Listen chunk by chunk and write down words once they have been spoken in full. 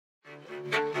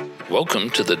Welcome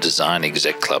to the Design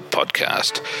Exec Club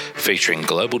podcast, featuring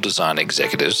global design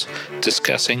executives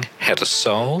discussing how to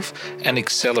solve and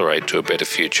accelerate to a better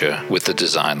future with the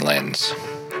design lens.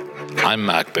 I'm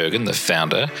Mark Bergen, the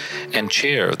founder and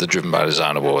chair of the Driven by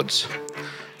Design Awards.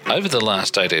 Over the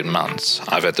last 18 months,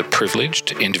 I've had the privilege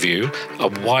to interview a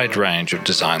wide range of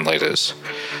design leaders.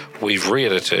 We've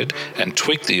re-edited and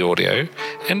tweaked the audio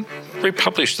and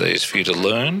republished these for you to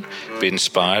learn, be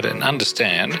inspired and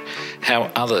understand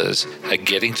how others are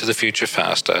getting to the future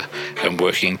faster and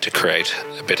working to create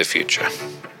a better future.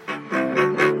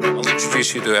 I'll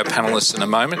introduce you to our panellists in a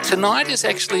moment. Tonight is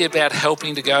actually about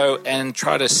helping to go and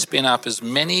try to spin up as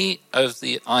many of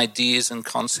the ideas and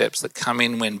concepts that come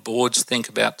in when boards think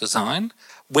about design.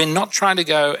 We're not trying to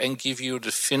go and give you a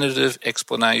definitive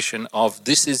explanation of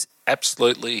this is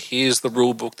absolutely, here's the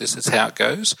rule book, this is how it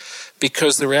goes,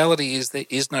 because the reality is there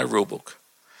is no rule book.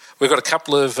 We've got a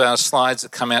couple of slides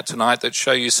that come out tonight that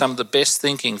show you some of the best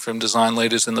thinking from design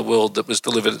leaders in the world that was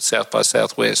delivered at South by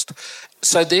Southwest.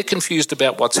 So they're confused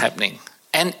about what's happening,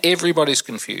 and everybody's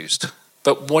confused.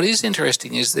 But what is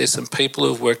interesting is there's some people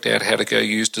who have worked out how to go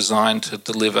use design to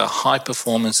deliver high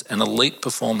performance and elite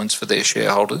performance for their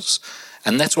shareholders.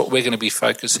 And that's what we're going to be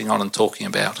focusing on and talking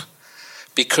about.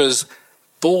 Because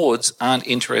boards aren't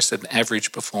interested in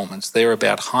average performance. They're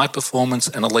about high performance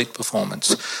and elite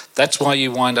performance. That's why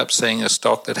you wind up seeing a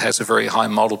stock that has a very high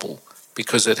multiple,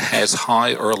 because it has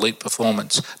high or elite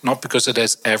performance, not because it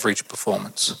has average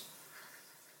performance.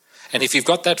 And if you've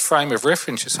got that frame of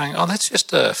reference, you're saying, oh, that's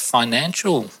just a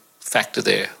financial factor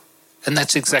there. And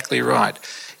that's exactly right.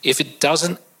 If it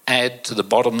doesn't add to the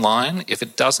bottom line, if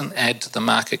it doesn't add to the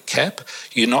market cap,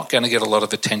 you're not going to get a lot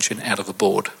of attention out of a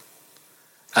board,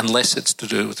 unless it's to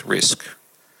do with risk.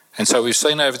 And so we've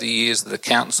seen over the years that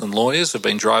accountants and lawyers have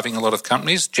been driving a lot of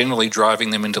companies, generally driving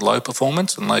them into low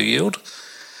performance and low yield.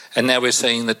 And now we're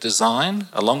seeing that design,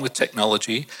 along with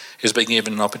technology, is being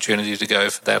given an opportunity to go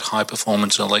for that high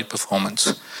performance and elite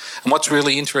performance. And what's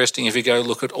really interesting, if you go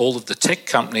look at all of the tech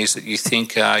companies that you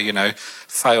think are,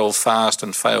 fail fast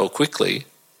and fail quickly,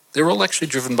 they're all actually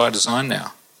driven by design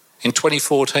now. In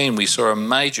 2014, we saw a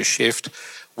major shift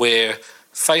where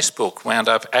Facebook wound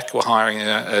up acqui-hiring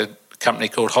a company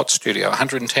called Hot Studio,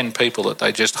 110 people that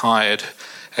they just hired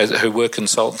who were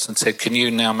consultants, and said, can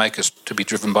you now make us to be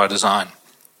driven by design?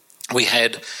 We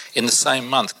had, in the same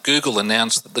month, Google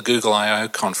announced that the Google I/O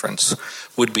conference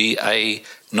would be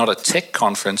not a tech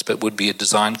conference, but would be a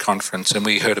design conference. And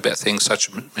we heard about things such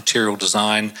as material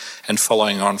design, and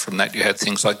following on from that, you had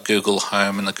things like Google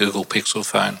Home and the Google Pixel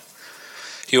phone.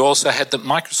 You also had that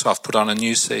Microsoft put on a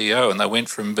new CEO, and they went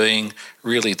from being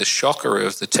really the shocker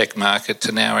of the tech market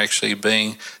to now actually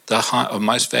being the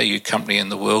most valued company in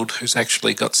the world, who's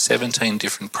actually got 17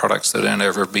 different products that earn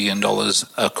over $1 billion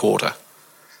a quarter.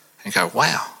 And you go,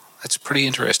 wow, that's pretty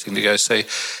interesting to go see.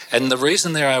 And the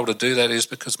reason they're able to do that is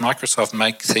because Microsoft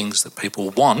make things that people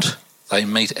want. They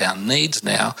meet our needs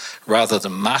now, rather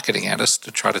than marketing at us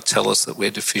to try to tell us that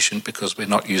we're deficient because we're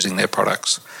not using their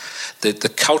products. The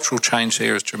cultural change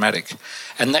there is dramatic.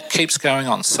 And that keeps going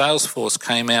on. Salesforce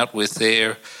came out with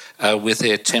their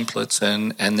templates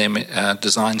and their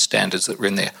design standards that were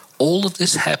in there. All of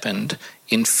this happened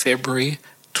in February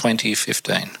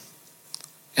 2015.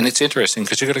 And it's interesting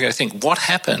because you've got to go think, what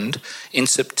happened in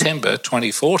September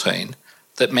 2014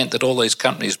 that meant that all these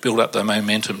companies built up their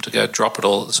momentum to go drop it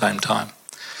all at the same time?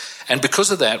 And because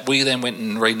of that, we then went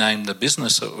and renamed the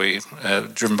business that we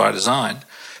Driven by Design,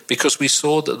 because we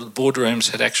saw that the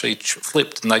boardrooms had actually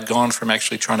flipped, and they'd gone from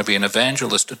actually trying to be an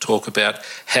evangelist to talk about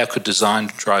how could design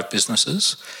drive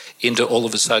businesses, into all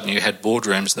of a sudden you had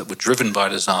boardrooms that were driven by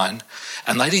design,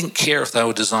 and they didn't care if they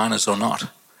were designers or not.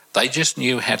 They just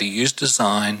knew how to use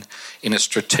design in a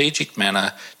strategic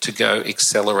manner to go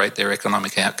accelerate their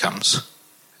economic outcomes.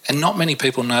 And not many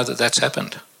people know that that's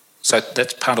happened. So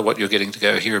that's part of what you're getting to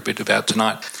go hear a bit about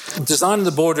tonight. Design in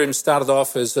the Boardroom started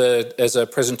off as a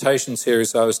presentation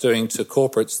series I was doing to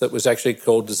corporates that was actually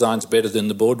called Design's Better Than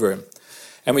the Boardroom.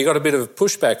 And we got a bit of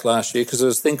pushback last year because there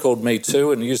was a thing called Me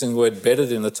Too, and using the word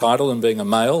bettered in the title and being a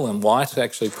male and white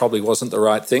actually probably wasn't the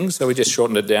right thing. So we just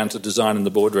shortened it down to Design in the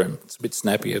Boardroom. It's a bit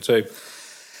snappier too.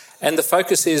 And the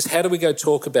focus is, how do we go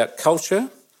talk about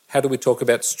culture? How do we talk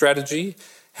about strategy?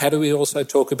 How do we also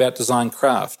talk about design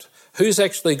craft? Who's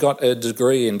actually got a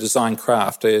degree in design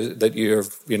craft that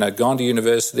you've gone to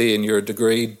university and you're a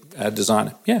degree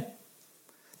designer? Yeah.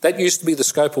 That used to be the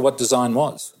scope of what design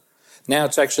was. Now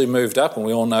it's actually moved up, and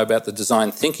we all know about the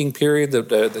design thinking period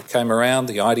that came around,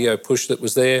 the IDEO push that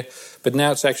was there. But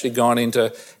now it's actually gone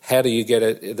into how do you get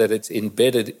it that it's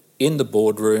embedded in the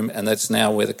boardroom, and that's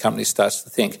now where the company starts to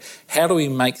think, how do we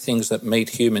make things that meet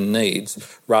human needs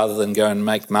rather than go and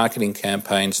make marketing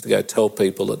campaigns to go tell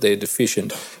people that they're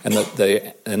deficient and that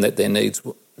their needs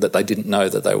that they didn't know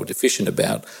that they were deficient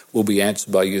about will be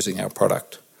answered by using our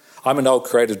product. I'm an old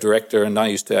creative director, and I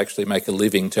used to actually make a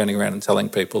living turning around and telling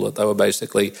people that they were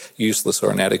basically useless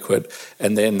or inadequate,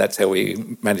 and then that's how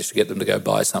we managed to get them to go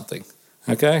buy something.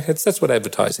 Okay? That's what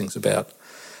advertising's about.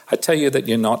 I tell you that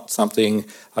you're not something,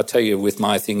 I tell you with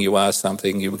my thing you are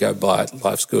something, you go buy it,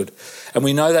 life's good. And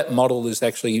we know that model is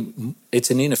actually,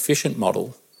 it's an inefficient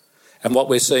model. And what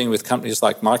we're seeing with companies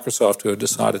like Microsoft who have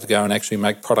decided to go and actually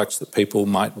make products that people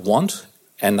might want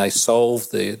and they solve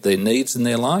their needs in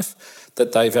their life,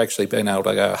 that they've actually been able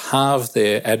to go halve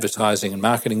their advertising and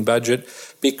marketing budget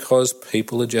because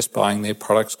people are just buying their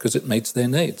products because it meets their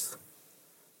needs.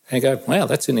 And you go, wow,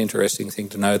 that's an interesting thing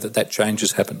to know that change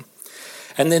has happened.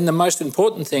 And then the most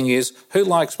important thing is, who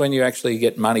likes when you actually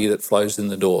get money that flows in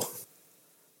the door?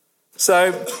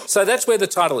 So that's where the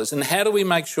title is. And how do we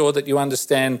make sure that you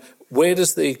understand where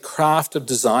does the craft of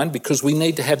design, because we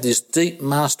need to have this deep,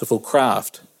 masterful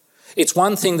craft. It's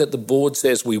one thing that the board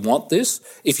says we want this.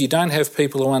 If you don't have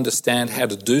people who understand how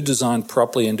to do design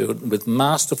properly and do it with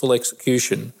masterful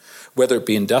execution, whether it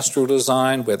be industrial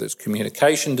design, whether it's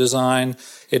communication design,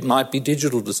 it might be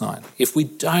digital design. If we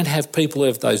don't have people who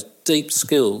have those deep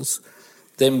skills,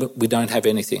 then we don't have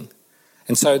anything.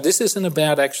 And so this isn't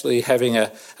about actually having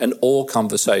an or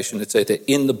conversation. It's either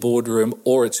in the boardroom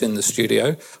or it's in the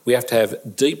studio. We have to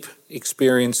have deep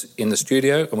experience in the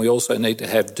studio, and we also need to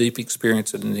have deep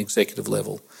experience at an executive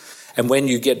level. And when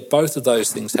you get both of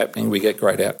those things happening, we get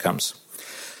great outcomes.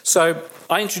 So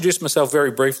I introduced myself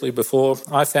very briefly before.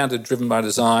 I founded Driven by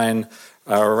Design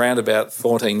around about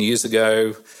 14 years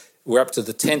ago. We're up to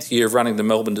the 10th year of running the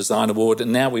Melbourne Design Award,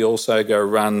 and now we also go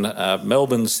run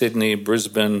Melbourne, Sydney,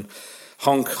 Brisbane,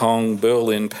 Hong Kong,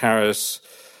 Berlin, Paris,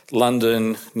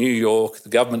 London, New York, the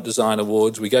Government Design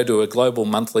Awards. We go to a global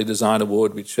monthly design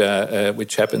award, which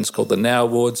happens, called the Now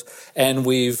Awards. And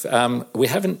we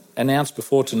haven't announced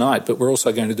before tonight, but we're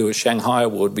also going to do a Shanghai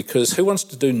Award, because who wants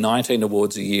to do 19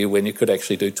 awards a year when you could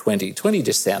actually do 20? 20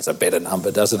 just sounds a better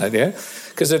number, doesn't it? Yeah,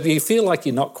 because you feel like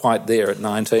you're not quite there at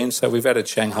 19, so we've added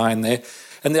Shanghai in there.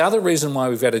 And the other reason why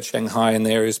we've added Shanghai in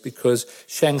there is because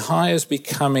Shanghai is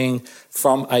becoming,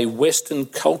 from a Western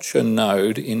culture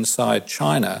node inside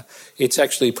China, it's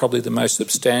actually probably the most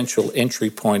substantial entry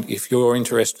point if you're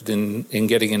interested in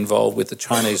getting involved with the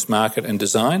Chinese market and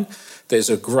design.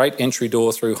 There's a great entry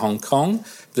door through Hong Kong.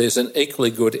 There's an equally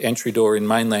good entry door in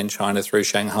mainland China through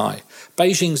Shanghai.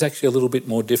 Beijing's actually a little bit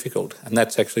more difficult, and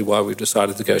that's actually why we've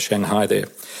decided to go Shanghai there.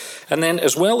 And then,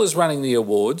 as well as running the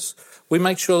awards, we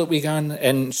make sure that we go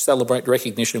and celebrate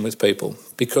recognition with people,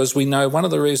 because we know one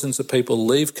of the reasons that people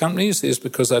leave companies is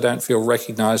because they don't feel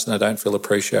recognised and they don't feel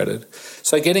appreciated.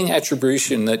 So getting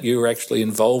attribution that you're actually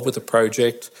involved with a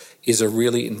project is a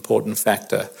really important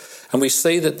factor. And we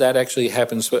see that actually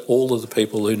happens for all of the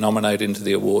people who nominate into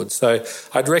the awards. So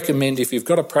I'd recommend, if you've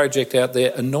got a project out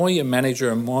there, annoy your manager,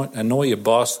 annoy your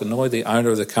boss, annoy the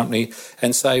owner of the company,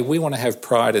 and say, we want to have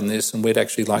pride in this and we'd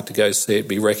actually like to go see it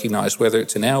be recognised, whether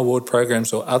it's in our award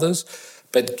programs or others.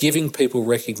 But giving people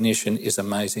recognition is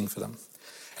amazing for them.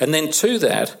 And then to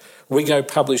that, we go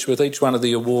publish with each one of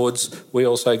the awards. We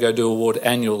also go do award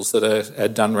annuals that are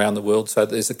done around the world, so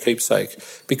there's a keepsake.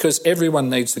 Because everyone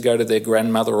needs to go to their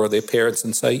grandmother or their parents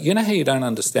and say, you know how you don't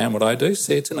understand what I do?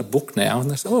 See, it's in a book now. And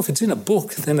they say, oh, if it's in a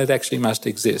book, then it actually must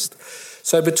exist.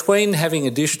 So between having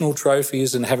additional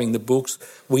trophies and having the books,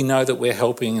 we know that we're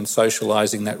helping and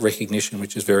socialising that recognition,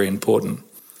 which is very important.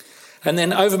 And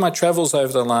then over my travels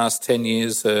over the last 10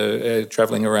 years,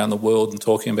 travelling around the world and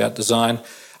talking about design,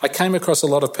 I came across a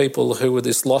lot of people who were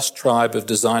this lost tribe of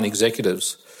design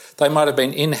executives. They might have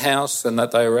been in-house and that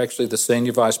they were actually the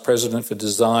senior vice president for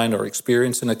design or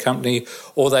experience in a company,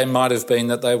 or they might have been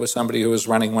that they were somebody who was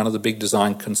running one of the big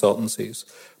design consultancies.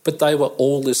 But they were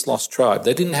all this lost tribe.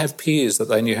 They didn't have peers that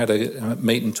they knew how to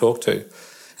meet and talk to.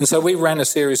 And so we ran a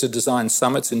series of design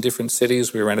summits in different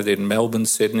cities. We ran it in Melbourne,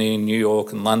 Sydney, New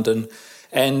York and London.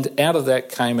 And out of that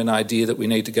came an idea that we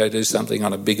need to go do something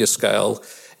on a bigger scale.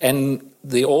 And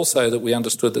also that we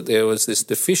understood that there was this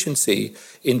deficiency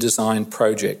in design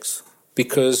projects,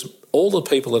 because all the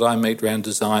people that I meet around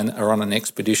design are on an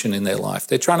expedition in their life.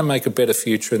 They're trying to make a better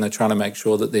future and they're trying to make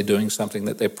sure that they're doing something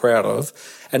that they're proud of.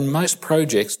 And most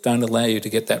projects don't allow you to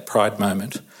get that pride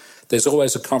moment. There's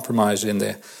always a compromise in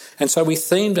there. And so we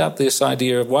themed up this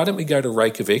idea of why don't we go to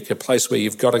Reykjavik, a place where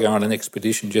you've got to go on an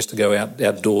expedition just to go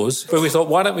outdoors. But we thought,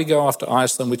 why don't we go off to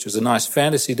Iceland, which is a nice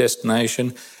fantasy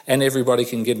destination, and everybody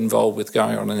can get involved with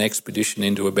going on an expedition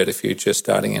into a better future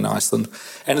starting in Iceland.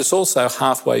 And it's also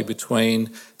halfway between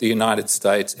the United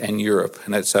States and Europe.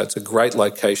 And so it's a great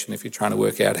location if you're trying to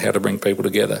work out how to bring people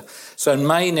together. So in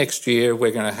May next year,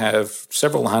 we're going to have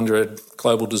several hundred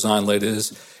global design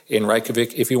leaders in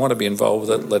Reykjavik. If you want to be involved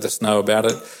with it, let us know about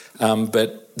it.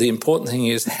 But the important thing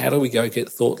is, how do we go get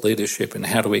thought leadership and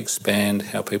how do we expand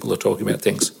how people are talking about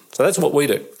things? So that's what we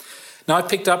do. Now, I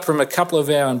picked up from a couple of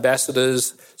our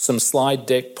ambassadors some slide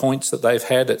deck points that they've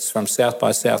had. It's from South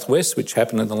by Southwest, which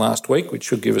happened in the last week, which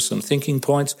should give us some thinking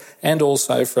points, and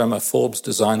also from a Forbes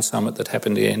Design Summit that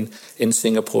happened in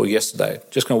Singapore yesterday.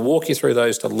 Just going to walk you through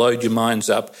those to load your minds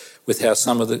up with how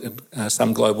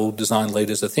some global design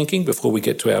leaders are thinking before we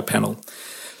get to our panel.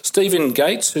 Stephen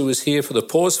Gates, who was here for the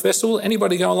Pause Festival.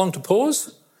 Anybody go along to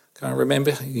Pause? Can't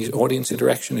remember. Your audience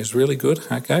interaction is really good.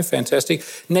 Okay, fantastic.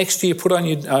 Next year, put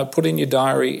in your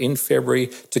diary in February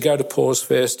to go to Pause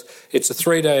Fest. It's a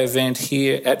 3-day event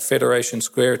here at Federation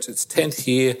Square. It's its 10th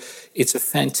year. It's a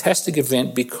fantastic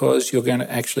event because you're going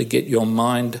to actually get your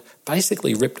mind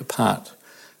basically ripped apart.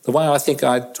 The way I think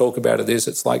I talk about it is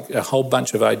it's like a whole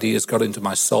bunch of ideas got into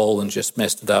my soul and just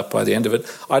messed it up by the end of it.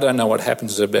 I don't know what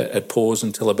happens at Pause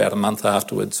until about a month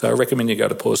afterwards, so I recommend you go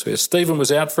to Pause Fest. Stephen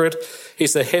was out for it.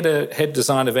 He's the head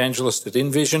design evangelist at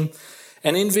InVision.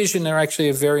 And InVision are actually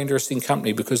a very interesting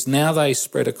company because now they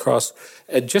spread across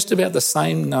just about the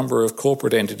same number of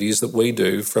corporate entities that we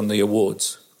do from the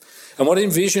awards. And what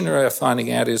InVision are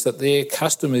finding out is that their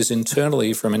customers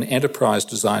internally, from an enterprise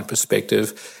design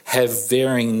perspective, have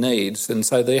varying needs. And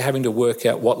so they're having to work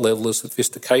out what level of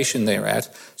sophistication they're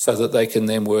at so that they can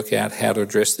then work out how to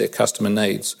address their customer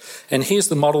needs. And here's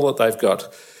the model that they've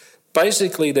got.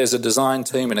 Basically, there's a design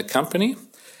team in a company.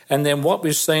 And then what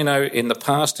we've seen in the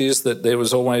past is that it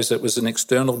was an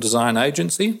external design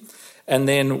agency. And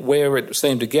then where it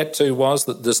seemed to get to was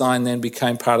that design then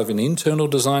became part of an internal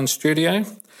design studio.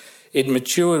 It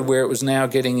matured where it was now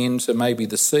getting into maybe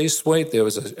the C-suite. There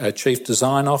was a chief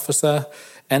design officer.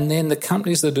 And then the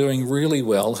companies that are doing really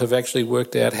well have actually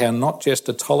worked out how not just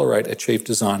to tolerate a chief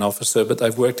design officer, but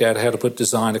they've worked out how to put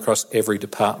design across every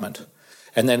department.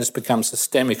 And then it's become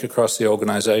systemic across the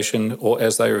organisation, or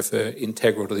as they refer,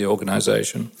 integral to the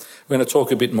organisation. We're going to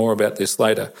talk a bit more about this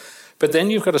later. But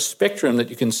then you've got a spectrum that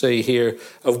you can see here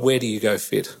of where do you go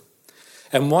fit.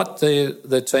 And what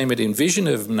the team at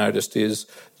InVision have noticed is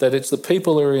that it's the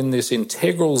people who are in this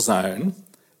integral zone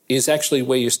is actually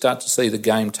where you start to see the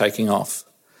game taking off.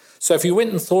 So if you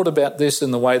went and thought about this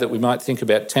in the way that we might think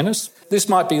about tennis, this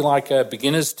might be like a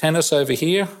beginner's tennis over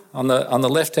here on the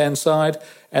left-hand side,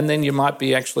 and then you might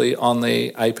be actually on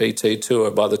the APT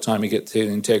tour by the time you get to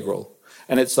the integral.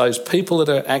 And it's those people that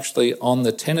are actually on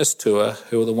the tennis tour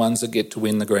who are the ones that get to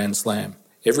win the Grand Slam.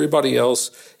 Everybody else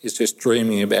is just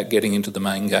dreaming about getting into the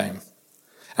main game.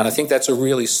 And I think that's a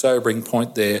really sobering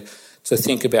point there to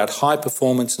think about high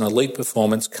performance and elite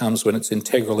performance comes when it's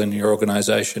integral in your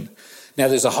organisation. Now,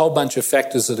 there's a whole bunch of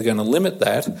factors that are going to limit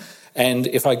that. And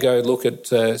if I go look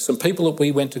at some people that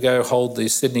we went to go hold the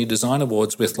Sydney Design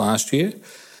Awards with last year,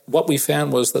 what we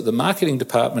found was that the marketing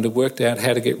department had worked out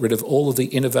how to get rid of all of the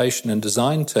innovation and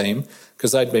design team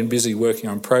because they'd been busy working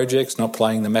on projects, not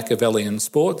playing the Machiavellian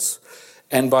sports.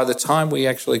 And by the time we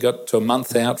actually got to a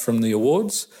month out from the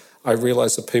awards, I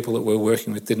realised the people that we were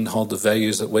working with didn't hold the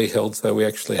values that we held, so we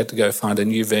actually had to go find a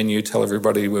new venue, tell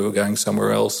everybody we were going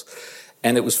somewhere else.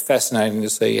 And it was fascinating to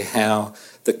see how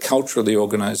the culture of the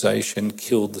organisation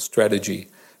killed the strategy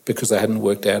because they hadn't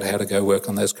worked out how to go work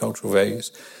on those cultural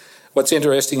values. What's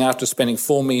interesting, after spending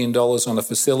 $4 million on a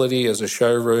facility as a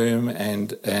showroom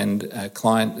and a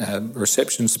client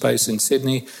reception space in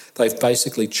Sydney, they've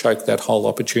basically choked that whole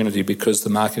opportunity because the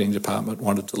marketing department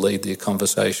wanted to lead the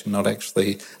conversation, not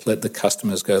actually let the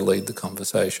customers go lead the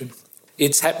conversation.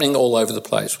 It's happening all over the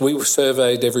place. We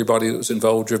surveyed everybody that was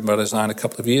involved Driven by Design a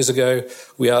couple of years ago.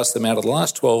 We asked them out of the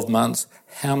last 12 months,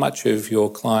 how much of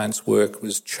your client's work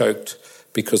was choked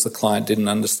because the client didn't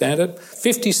understand it.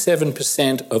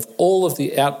 57% of all of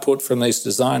the output from these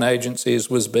design agencies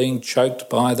was being choked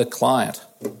by the client.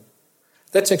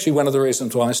 That's actually one of the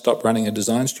reasons why I stopped running a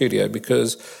design studio,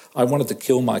 because I wanted to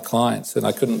kill my clients and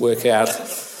I couldn't work out.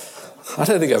 I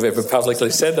don't think I've ever publicly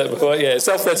said that before. Yeah,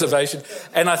 self-preservation.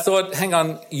 And I thought, hang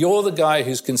on, you're the guy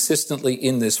who's consistently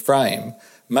in this frame.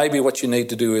 Maybe what you need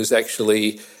to do is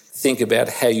actually think about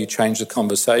how you change the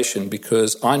conversation,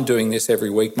 because I'm doing this every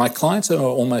week. My clients are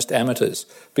almost amateurs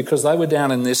because they were down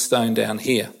in this zone down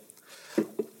here.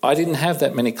 I didn't have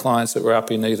that many clients that were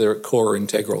up in either core or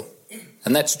integral.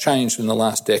 And that's changed in the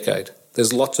last decade.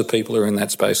 There's lots of people who are in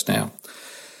that space now.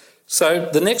 So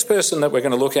the next person that we're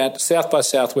going to look at, South by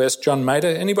Southwest, John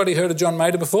Mader. Anybody heard of John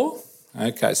Mader before?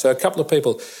 Okay, so a couple of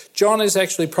people. John is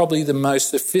actually probably the most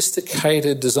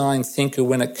sophisticated design thinker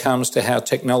when it comes to how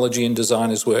technology and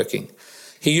design is working.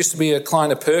 He used to be at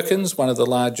Kleiner Perkins, one of the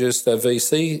largest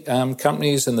VC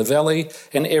companies in the Valley,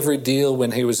 and every deal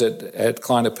when he was at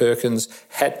Kleiner Perkins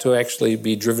had to actually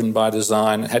be driven by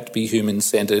design, had to be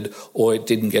human-centred, or it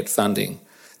didn't get funding.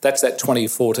 That's that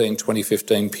 2014,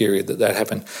 2015 period that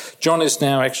happened. John is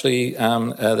now actually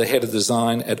the head of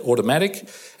design at Automatic,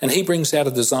 and he brings out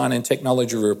a design and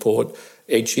technology report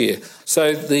each year.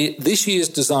 So this year's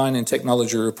design and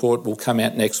technology report will come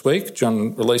out next week.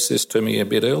 John released this to me a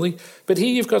bit early. But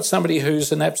here you've got somebody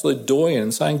who's an absolute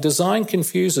doyen saying design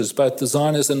confuses both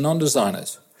designers and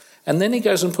non-designers. And then he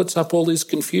goes and puts up all these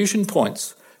confusion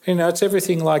points. You know, it's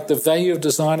everything like the value of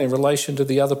design in relation to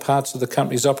the other parts of the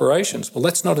company's operations. Well,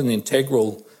 that's not an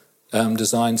integral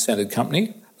design-centred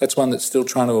company. That's one that's still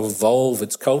trying to evolve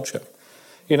its culture.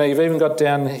 You know, you've even got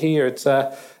down here, it's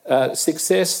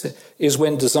success is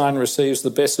when design receives the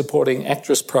Best Supporting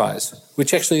Actress prize,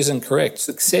 which actually isn't correct.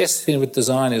 Success with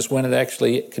design is when it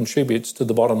actually contributes to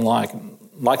the bottom line,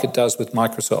 like it does with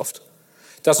Microsoft.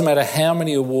 It doesn't matter how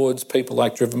many awards people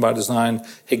like Driven by Design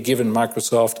had given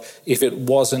Microsoft, if it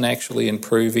wasn't actually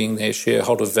improving their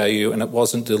shareholder value and it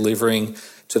wasn't delivering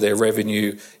to their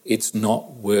revenue, it's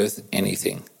not worth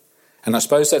anything. And I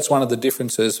suppose that's one of the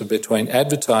differences between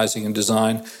advertising and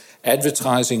design.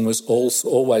 Advertising was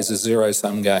always a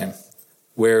zero-sum game,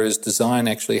 whereas design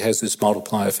actually has this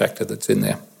multiplier factor that's in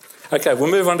there. Okay,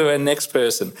 we'll move on to our next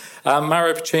person,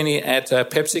 Mauro Pacini at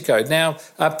PepsiCo. Now,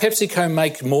 PepsiCo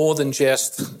make more than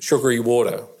just sugary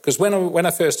water, because when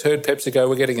I first heard PepsiCo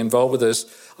were getting involved with this,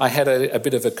 I had a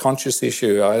bit of a conscious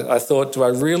issue. I thought, do I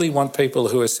really want people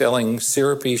who are selling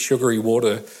syrupy, sugary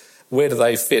water? Where do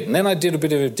they fit? And then I did a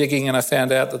bit of digging and I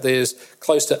found out that there's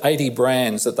close to 80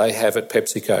 brands that they have at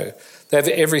PepsiCo. They have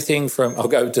everything from, I'll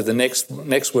go to the next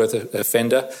worth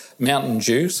offender, Mountain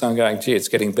Dew. So I'm going, gee, it's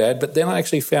getting bad. But then I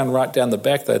actually found right down the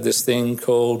back they had this thing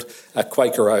called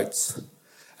Quaker Oats.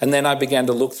 And then I began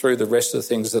to look through the rest of the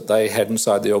things that they had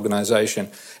inside the organisation.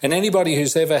 And anybody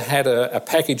who's ever had a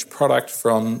packaged product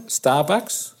from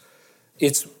Starbucks,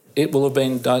 it will have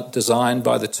been designed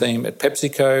by the team at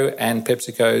PepsiCo, and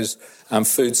PepsiCo's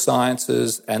food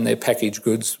sciences and their packaged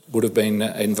goods would have been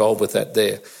involved with that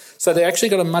there. So they actually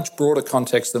got a much broader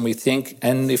context than we think.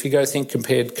 And if you go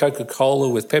compared Coca-Cola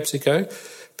with PepsiCo,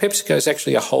 PepsiCo is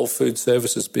actually a whole food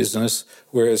services business,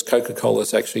 whereas Coca-Cola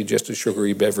is actually just a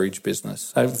sugary beverage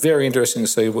business. So very interesting to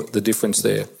see what the difference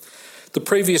there. The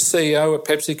previous CEO at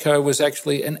PepsiCo was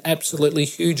actually an absolutely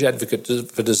huge advocate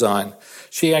for design.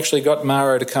 She actually got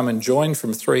Mauro to come and join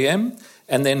from 3M,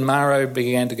 and then Mauro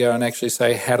began to go and actually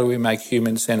say, how do we make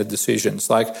human-centred decisions?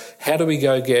 Like, how do we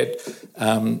go get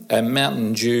a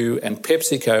Mountain Dew and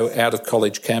PepsiCo out of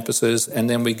college campuses, and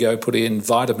then we go put in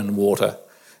vitamin water?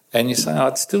 And you say, oh,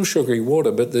 it's still sugary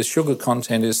water, but the sugar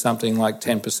content is something like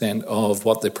 10% of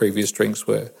what the previous drinks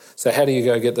were. So how do you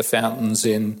go get the fountains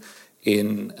in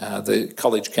the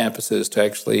college campuses to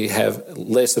actually have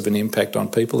less of an impact on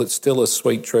people? It's still a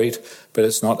sweet treat, but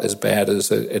it's not as bad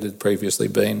as it had previously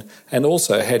been. And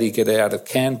also, how do you get out of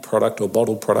canned product or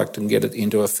bottled product and get it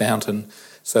into a fountain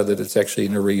so that it's actually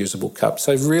in a reusable cup?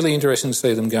 So really interesting to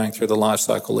see them going through the life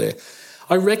cycle there.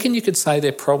 I reckon you could say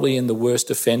they're probably in the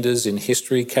worst offenders in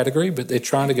history category, but they're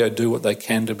trying to go do what they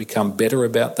can to become better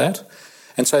about that.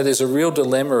 And so there's a real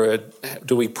dilemma.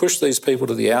 Do we push these people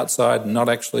to the outside and not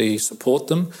actually support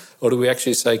them? Or do we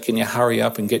actually say, can you hurry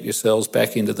up and get yourselves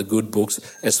back into the good books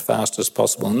as fast as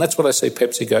possible? And that's what I see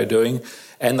PepsiCo doing,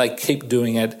 and they keep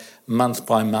doing it month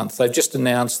by month. They've just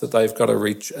announced that they've got a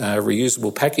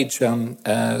reusable package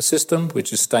system,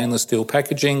 which is stainless steel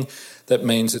packaging. That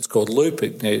means it's called Loop.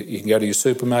 You can go to your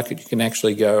supermarket, you can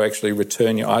actually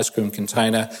return your ice cream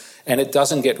container, and it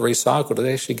doesn't get recycled,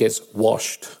 it actually gets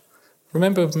washed.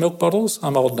 Remember milk bottles?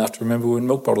 I'm old enough to remember when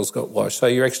milk bottles got washed. So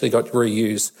you actually got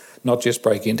reuse, not just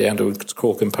breaking down to its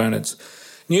core components.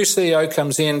 New CEO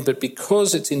comes in, but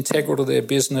because it's integral to their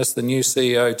business, the new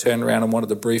CEO turned around and wanted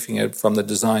the briefing from the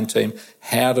design team.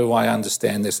 How do I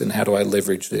understand this and how do I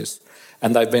leverage this?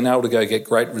 And they've been able to go get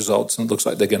great results, and it looks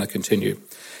like they're going to continue.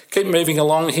 Keep moving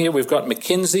along here. We've got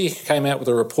McKinsey came out with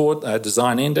a report, a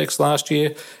design index last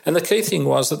year. And the key thing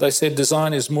was that they said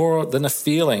design is more than a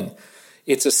feeling.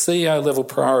 It's a CEO level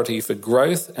priority for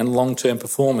growth and long-term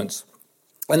performance.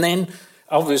 And then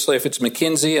obviously, if it's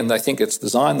McKinsey and they think it's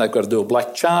design, they've got to do a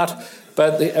black chart.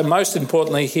 But most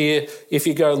importantly here, if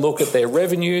you go look at their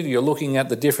revenue, you're looking at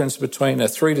the difference between a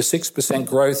 3 to 6%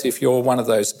 growth if you're one of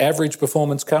those average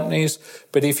performance companies.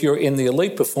 But if you're in the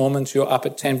elite performance, you're up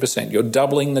at 10%. You're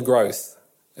doubling the growth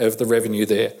of the revenue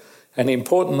there. And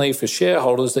importantly for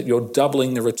shareholders, that you're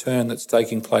doubling the return that's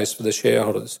taking place for the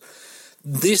shareholders.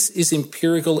 This is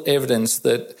empirical evidence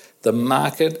that the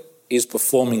market is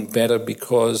performing better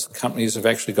because companies have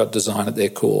actually got design at their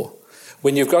core.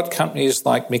 When you've got companies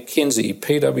like McKinsey,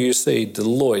 PwC,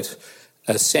 Deloitte,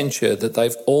 Accenture, that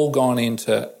they've all gone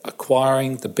into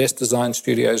acquiring the best design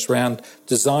studios around,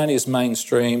 design is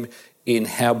mainstream in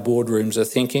how boardrooms are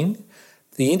thinking.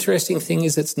 The interesting thing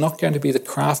is it's not going to be the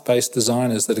craft-based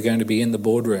designers that are going to be in the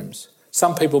boardrooms.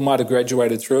 Some people might have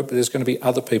graduated through it, but there's going to be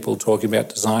other people talking about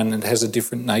design, and it has a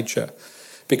different nature.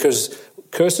 Because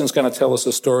Kirsten's going to tell us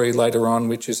a story later on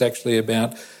which is actually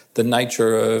about the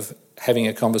nature of having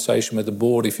a conversation with the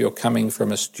board if you're coming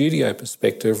from a studio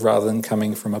perspective rather than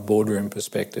coming from a boardroom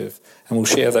perspective. And we'll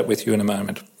share that with you in a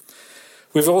moment.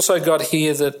 We've also got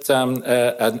here that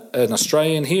an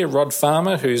Australian here, Rod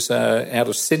Farmer, who's out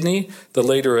of Sydney, the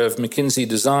leader of McKinsey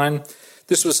Design.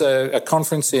 This was a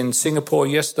conference in Singapore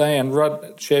yesterday, and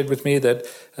Rod shared with me that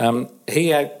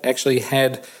he actually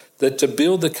had that to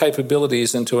build the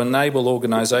capabilities and to enable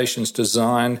organisations to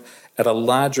design at a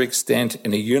larger extent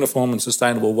in a uniform and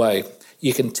sustainable way.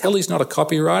 You can tell he's not a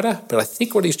copywriter, but I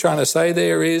think what he's trying to say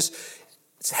there is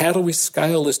how do we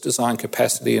scale this design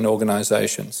capacity in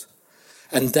organisations?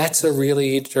 And that's a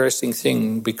really interesting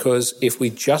thing, because if we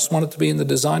just wanted to be in the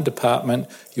design department,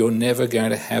 you're never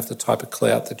going to have the type of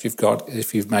clout that you've got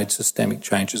if you've made systemic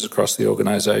changes across the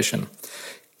organisation.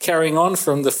 Carrying on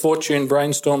from the Fortune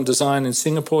Brainstorm Design in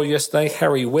Singapore yesterday,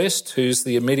 Harry West, who's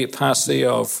the immediate past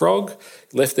CEO of Frog,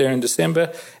 left there in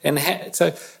December. And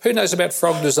so who knows about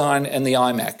Frog Design and the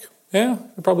iMac? Yeah,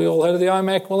 you've probably all heard of the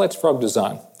iMac. Well, that's Frog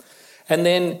Design. And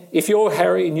then if you're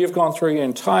Harry and you've gone through your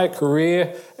entire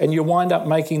career and you wind up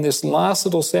making this last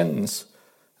little sentence,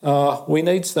 we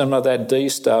need some of that D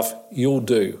stuff, you'll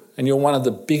do. And you're one of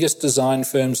the biggest design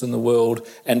firms in the world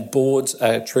and boards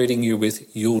are treating you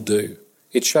with you'll do.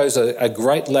 It shows a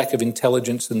great lack of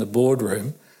intelligence in the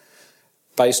boardroom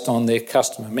based on their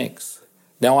customer mix.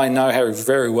 Now, I know Harry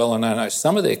very well, and I know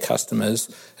some of their customers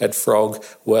at Frog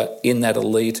were in that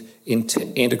elite,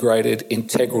 integrated,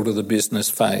 integral to the business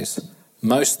phase.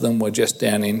 Most of them were just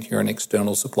down in, you're an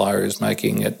external supplier who's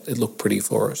making it look pretty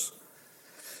for us.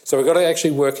 So we've got to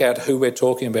actually work out who we're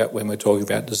talking about when we're talking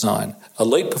about design.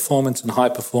 Elite performance and high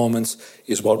performance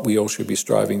is what we all should be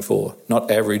striving for,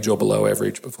 not average or below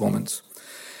average performance.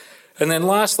 And then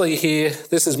lastly here,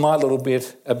 this is my little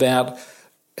bit about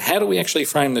how do we actually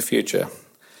frame the future?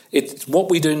 It's what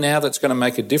we do now that's going to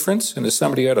make a difference. And as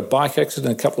somebody who had a bike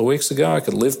accident a couple of weeks ago, I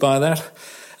could live by that.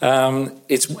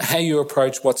 It's how you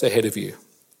approach what's ahead of you.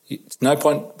 It's no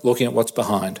point looking at what's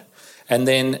behind. And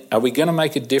then are we going to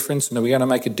make a difference, and are we going to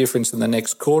make a difference in the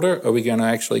next quarter? Or are we going to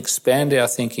actually expand our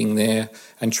thinking there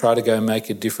and try to go make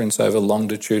a difference over a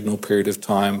longitudinal period of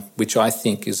time, which I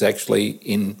think is actually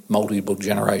in multiple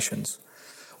generations?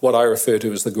 What I refer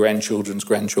to as the grandchildren's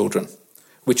grandchildren,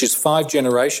 which is 5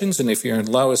 generations. And if you're in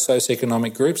lower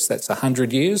socioeconomic groups, that's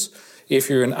 100 years. If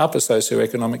you're in upper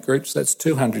socioeconomic groups, that's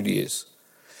 200 years.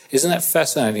 Isn't that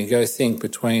fascinating? You go think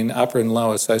between upper and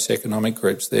lower socioeconomic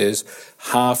groups, there's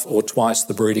half or twice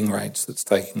the breeding rates that's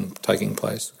taking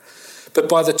place. But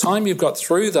by the time you've got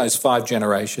through those 5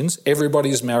 generations,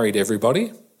 everybody's married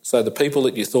everybody. So the people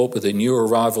that you thought were the new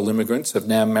arrival immigrants have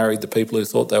now married the people who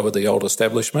thought they were the old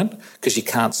establishment, because you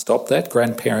can't stop that.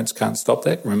 Grandparents can't stop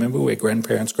that. Remember, we're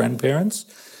grandparents.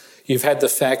 You've had the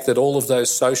fact that all of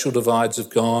those social divides have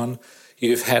gone.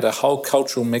 You've had a whole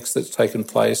cultural mix that's taken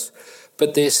place.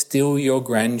 But they're still your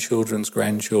grandchildren's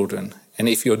grandchildren. And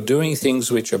if you're doing things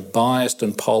which are biased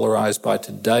and polarised by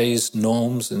today's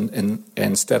norms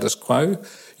and status quo,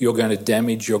 you're going to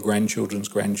damage your grandchildren's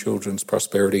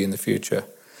prosperity in the future.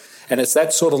 And it's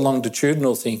that sort of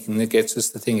longitudinal thinking that gets us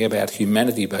to think about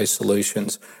humanity-based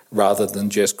solutions rather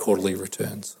than just quarterly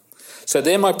returns. So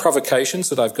they're my provocations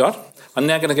that I've got. I'm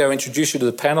now going to go introduce you to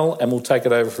the panel and we'll take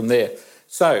it over from there.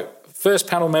 So first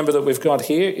panel member that we've got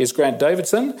here is Grant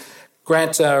Davidson.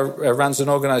 Grant runs an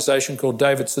organisation called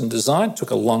Davidson Design. Took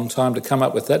a long time to come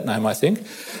up with that name, I think.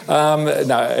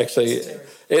 No, actually,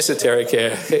 esoteric,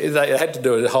 yeah. They had to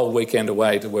do it a whole weekend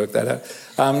away to work that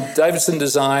out. Davidson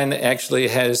Design actually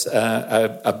has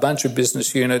a bunch of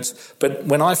business units. But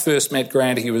when I first met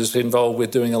Grant, he was involved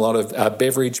with doing a lot of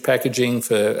beverage packaging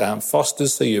for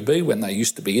Foster's CUB when they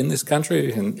used to be in this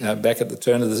country and back at the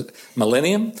turn of the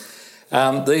millennium.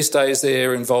 These days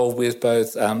they're involved with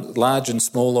both large and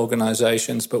small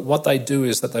organisations, but what they do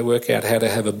is that they work out how to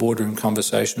have a boardroom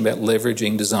conversation about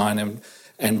leveraging design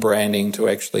and branding to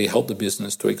actually help the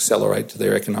business to accelerate to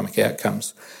their economic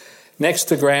outcomes. Next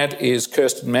to Grant is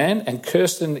Kirsten Mann, and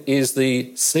Kirsten is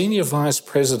the Senior Vice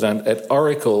President at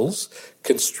Oracle's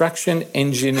Construction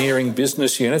Engineering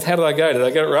Business Unit. How did I go? Did I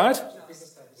get it right?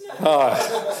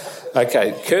 Oh,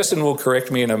 okay. Kirsten will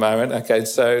correct me in a moment. Okay,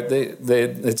 so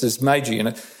it's this major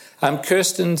unit.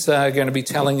 Kirsten's going to be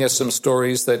telling us some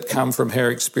stories that come from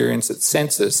her experience at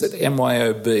Census, at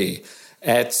MYOB,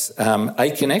 at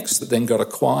Aconex, that then got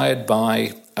acquired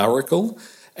by Oracle,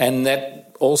 and that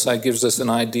also gives us an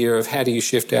idea of how do you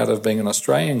shift out of being an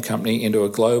Australian company into a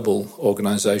global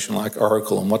organisation like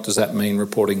Oracle, and what does that mean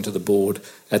reporting to the board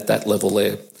at that level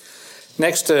there.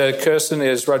 Next to Kirsten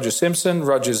is Roger Simpson.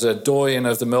 Roger's a doyen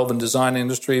of the Melbourne design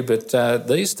industry, but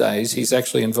these days he's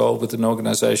actually involved with an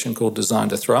organisation called Design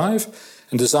to Thrive.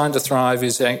 And Design to Thrive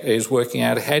is working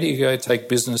out how do you go take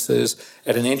businesses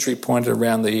at an entry point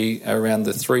around the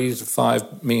 $3 to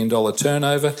 $5 million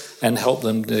turnover and help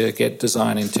them to get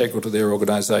design integral to their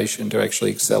organisation to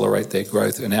actually accelerate their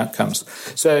growth and outcomes.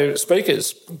 So,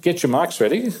 speakers, get your mics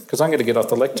ready, because I'm going to get off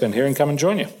the lectern here and come and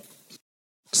join you.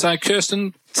 So,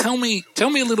 Kirsten, tell me a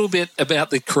little bit about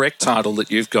the correct title that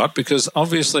you've got, because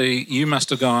obviously you must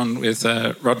have gone with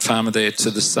Rod Farmer there to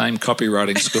the same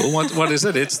copywriting school. What is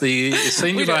it? It's the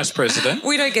Senior Vice President.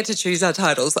 We don't get to choose our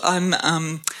titles.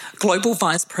 I'm Global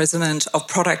Vice President of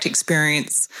Product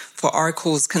Experience for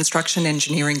Oracle's Construction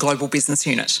Engineering Global Business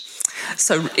Unit.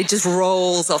 So it just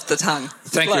rolls off the tongue.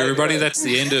 Thank you, everybody. That's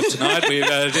the end of tonight. We've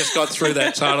just got through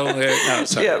that title.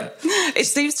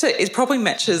 It probably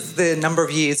matches the number of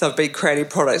years I've been creating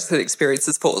products that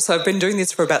Experiences for. So I've been doing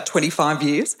this for about 25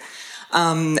 years.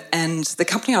 And the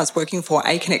company I was working for,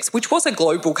 Aconex, which was a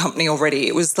global company already,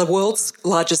 it was the world's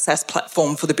largest SaaS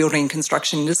platform for the building and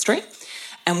construction industry.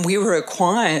 And we were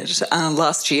acquired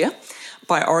last year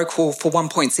by Oracle for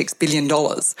 $1.6 billion.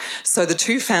 So the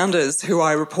two founders who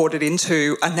I reported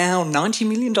into are now $90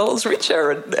 million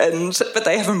richer, but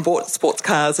they haven't bought sports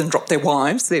cars and dropped their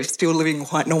wives. They're still living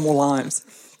quite normal lives.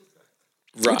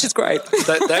 Right. Which is great.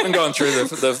 They haven't gone through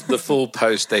the full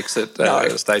post-exit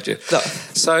stage yet. No.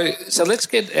 So let's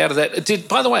get out of that.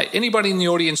 By the way, anybody in the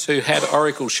audience who had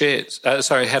Oracle shares, had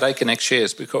Aconex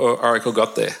shares before Oracle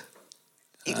got there?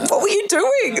 What were you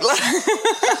doing?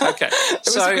 Okay. It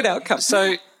was a good outcome.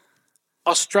 So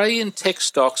Australian tech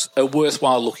stocks are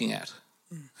worthwhile looking at.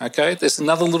 Okay. There's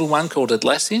another little one called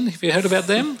Atlassian. Have you heard about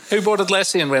them? Who bought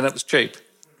Atlassian when it was cheap?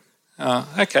 Oh,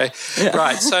 okay. Yeah.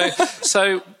 Right.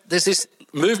 So there's this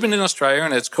movement in Australia,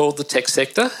 and it's called the tech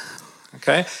sector.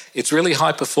 Okay. It's really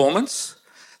high performance.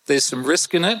 There's some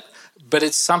risk in it, but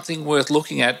it's something worth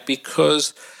looking at,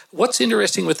 because what's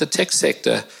interesting with the tech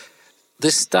sector, the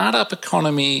startup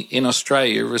economy in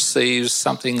Australia receives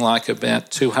something like about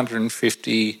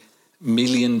 $250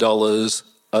 million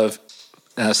of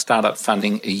startup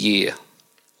funding a year.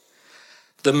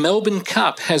 The Melbourne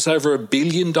Cup has over $1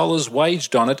 billion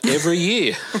waged on it every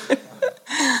year.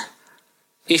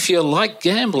 If you like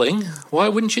gambling, why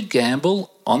wouldn't you gamble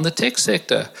on the tech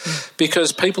sector?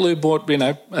 Because people who bought,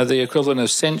 the equivalent of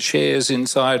cent shares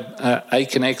inside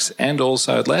Aconex and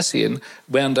also Atlassian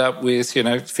wound up with,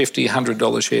 $50,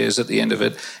 $100 shares at the end of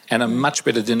it, and a much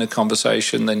better dinner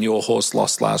conversation than your horse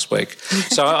lost last week.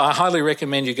 So I highly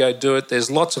recommend you go do it. There's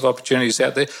lots of opportunities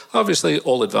out there. Obviously,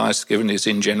 all advice given is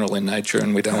in general in nature,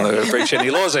 and we don't want to breach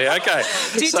any laws here. Okay.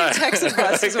 Do you do tax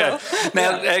advice as well?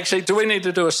 Now, actually, do we need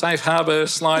to do a safe harbour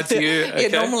slide for you? Okay.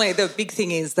 Yeah, normally the big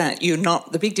thing is that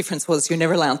the big difference was you're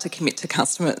never allowed to commit to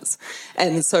customers.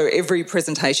 And so every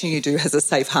presentation you do has a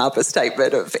safe harbour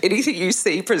statement of anything you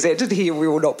see presented here we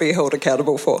will not be held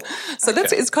accountable for. So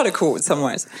it's kind of cool in some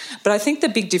ways. But I think the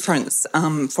big difference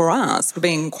for us,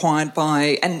 being acquired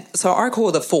by, and so Oracle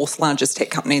are the fourth largest tech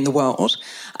company in the world.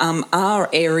 Our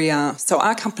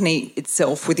company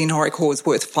itself within Oracle is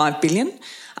worth $5 billion.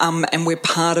 And we're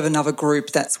part of another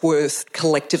group that's worth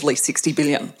collectively $60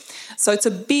 billion. So it's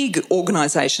a big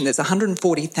organisation. There's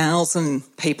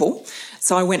 140,000 people.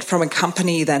 So I went from a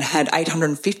company that had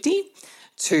 850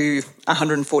 to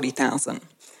 140,000.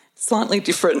 Slightly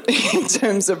different in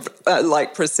terms of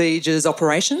procedures,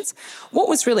 operations. What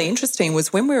was really interesting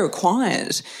was when we were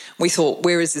acquired, we thought,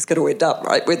 where is this going to end up,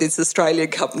 right? With this Australian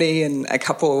company and a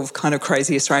couple of kind of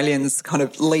crazy Australians kind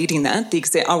of leading that.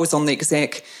 I was on the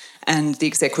exec, and the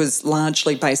exec was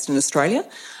largely based in Australia.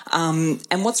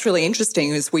 And what's really interesting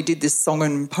is we did this song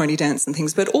and pony dance and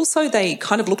things, but also they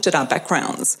kind of looked at our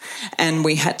backgrounds and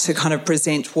we had to kind of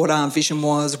present what our vision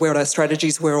was, where our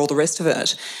strategies were, all the rest of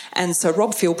it. And so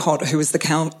Rob Philpott, who is the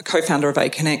co-founder of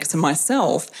AConnect, and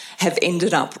myself have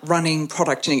ended up running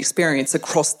product and experience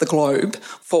across the globe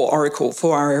for Oracle,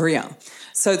 for our area.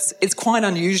 So it's quite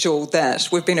unusual that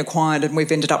we've been acquired and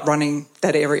we've ended up running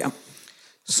that area.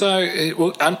 So,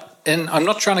 and I'm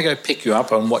not trying to go pick you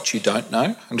up on what you don't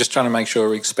know. I'm just trying to make sure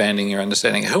we're expanding your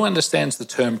understanding. Who understands the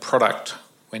term product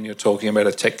when you're talking about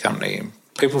a tech company?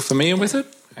 People familiar with it?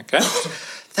 Okay.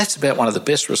 That's about one of the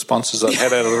best responses I've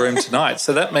had out of the room tonight.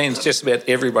 So that means just about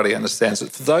everybody understands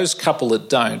it. For those couple that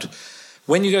don't,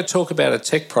 when you go talk about a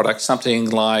tech product, something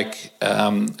like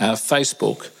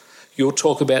Facebook, you'll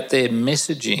talk about their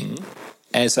messaging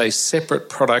as a separate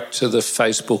product to the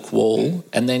Facebook wall,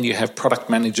 and then you have product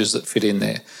managers that fit in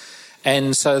there.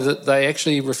 And so that they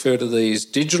actually refer to these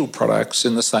digital products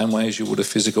in the same way as you would a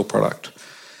physical product.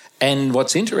 And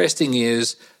what's interesting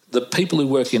is the people who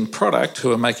work in product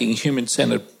who are making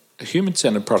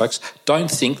human-centered products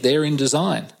don't think they're in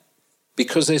design,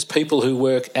 because there's people who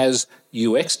work as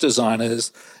UX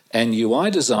designers and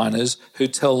UI designers who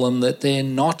tell them that they're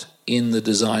not in the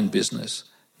design business.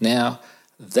 Now,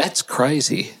 that's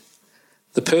crazy.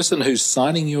 The person who's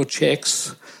signing your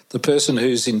checks, the person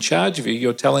who's in charge of you,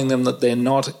 you're telling them that they're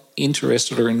not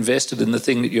interested or invested in the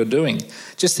thing that you're doing.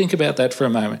 Just think about that for a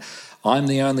moment. I'm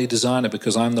the only designer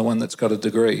because I'm the one that's got a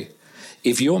degree.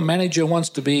 If your manager wants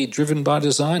to be driven by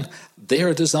design, they're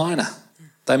a designer.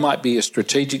 They might be a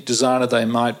strategic designer, they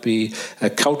might be a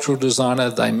cultural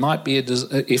designer, they might be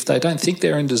if they don't think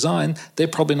they're in design, they're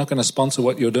probably not going to sponsor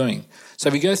what you're doing. So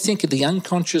if you go think of the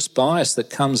unconscious bias that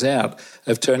comes out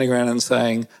of turning around and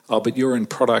saying, oh, but you're in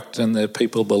product and the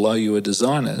people below you are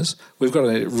designers, we've got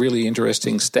a really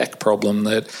interesting stack problem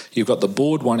that you've got the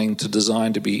board wanting to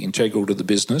design to be integral to the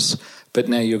business, but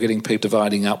now you're getting people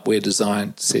dividing up where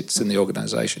design sits in the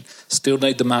organisation. Still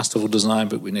need the masterful design,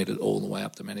 but we need it all the way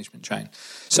up the management chain.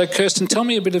 So, Kirsten, tell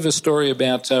me a bit of a story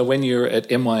about when you were at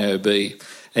MYOB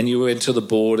and you went to the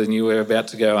board and you were about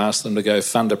to go ask them to go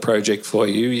fund a project for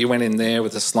you. You went in there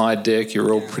with a slide deck. You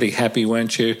were all pretty happy,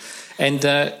 weren't you? And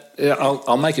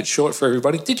I'll make it short for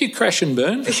everybody. Did you crash and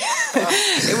burn?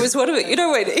 It was one of it. You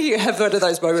know, when you have one of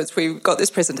those moments where you've got this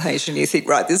presentation, you think,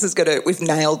 right, we've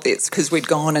nailed this, because we'd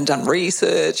gone and done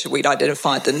research, we'd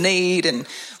identified the need, and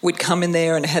we'd come in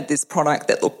there and had this product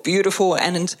that looked beautiful.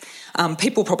 And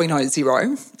people probably know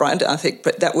Xero, right? I think,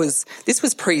 but this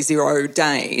was pre-Xero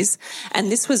days,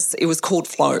 and it was called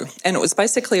Flow, and it was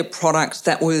basically a product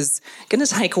that was going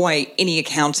to take away any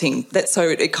accounting. So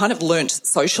it kind of learnt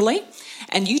socially.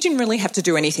 And you didn't really have to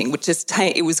do anything.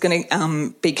 It was going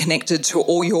to be connected to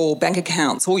all your bank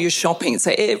accounts, all your shopping.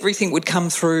 So everything would come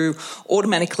through,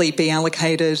 automatically be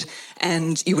allocated,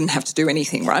 and you wouldn't have to do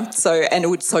anything, right? So, and it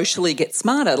would socially get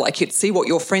smarter. Like, you'd see what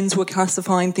your friends were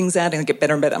classifying things out, and it'd get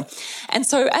better and better. And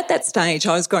so at that stage,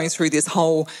 I was going through this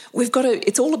whole,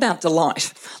 it's all about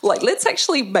delight. Like, let's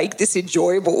actually make this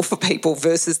enjoyable for people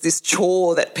versus this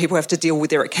chore that people have to deal with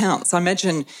their accounts. I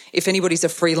imagine if anybody's a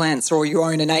freelancer or you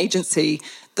own an agency,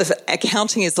 the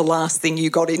accounting is the last thing you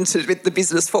got into the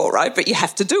business for, right? But you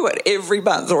have to do it every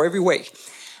month or every week.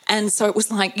 And so it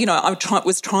was like, I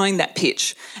was trying that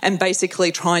pitch and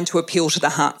basically trying to appeal to the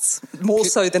hearts, more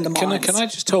so than the minds. Can I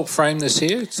just help frame this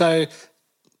here? So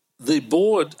the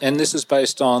board, and this is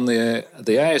based on the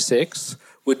ASX,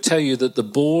 would tell you that the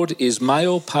board is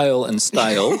male, pale and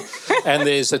stale, and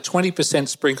there's a 20%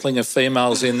 sprinkling of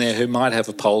females in there who might have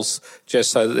a pulse,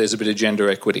 just so that there's a bit of gender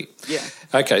equity. Yeah.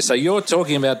 Okay, so you're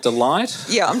talking about delight?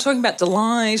 Yeah, I'm talking about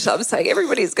delight. I was saying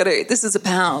everybody's got to, this is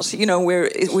about,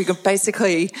 we're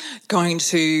basically going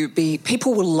to be,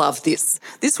 people will love this.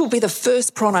 This will be the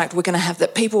first product we're going to have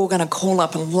that people are going to call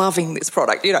up and loving this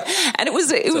product, And it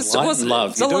was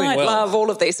love. Delight, love, all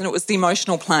of these, and it was the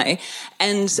emotional play.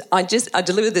 And I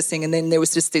delivered this thing, and then there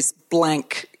was just this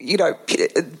blank,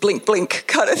 blink, blink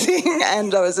kind of thing,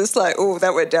 and I was just like, oh,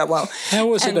 that went down well. How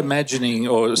was it imagining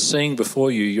or seeing before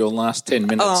you your last 10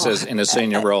 minutes as in a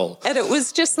senior role? And it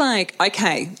was just like,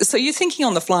 okay, so you're thinking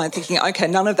on the fly and thinking, okay,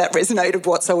 none of that resonated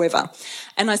whatsoever.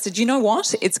 And I said, you know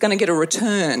what? It's going to get a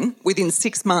return within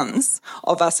 6 months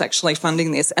of us actually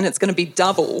funding this, and it's going to be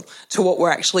double to what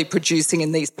we're actually producing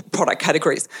in these product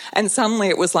categories. And suddenly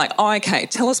it was like, oh, okay,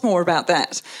 tell us more about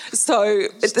that. So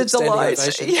the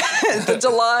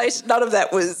delight, none of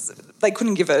that they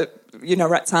couldn't give a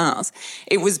rat's ass.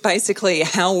 It was basically,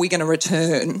 how are we going to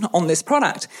return on this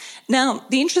product? Now,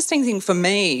 the interesting thing for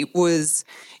me was,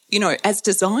 as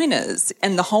designers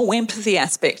and the whole empathy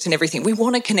aspect and everything, we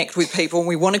want to connect with people and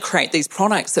we want to create these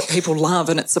products that people love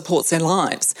and it supports their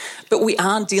lives. But we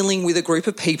are dealing with a group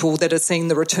of people that are seeing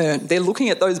the return. They're looking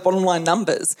at those bottom line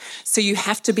numbers. So you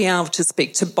have to be able to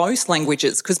speak to both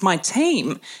languages, because my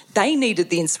team, they needed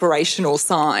the inspirational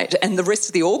side and the rest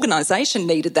of the organisation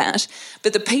needed that.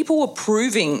 But the people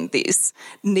approving this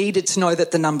needed to know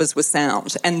that the numbers were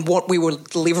sound and what we were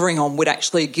delivering on would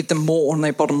actually give them more on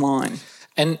their bottom line.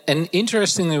 And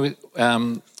interestingly,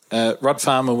 Rod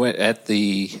Farmer went at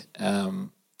the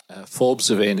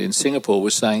Forbes event in Singapore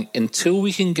was saying, until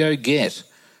we can go get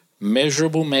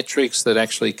measurable metrics that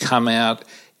actually come out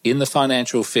in the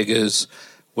financial figures,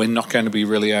 we're not going to be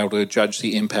really able to judge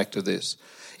the impact of this.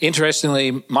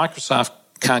 Interestingly, Microsoft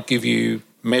can't give you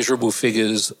measurable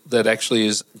figures that actually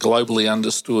is globally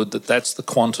understood, that's the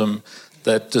quantum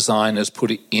that designers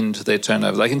put into their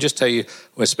turnover. They can just tell you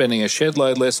we're spending a shed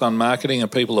load less on marketing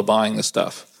and people are buying the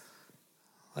stuff.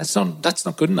 That's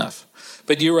not good enough.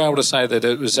 But you were able to say that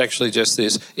it was actually just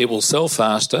this, it will sell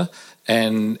faster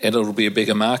and it'll be a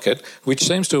bigger market, which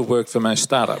seems to have worked for most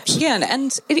startups. Yeah,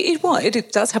 and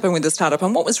it does happen with the startup.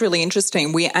 And what was really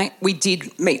interesting, we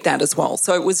did meet that as well.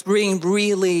 So it was being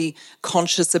really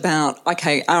conscious about,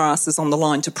 okay, our ass is on the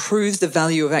line to prove the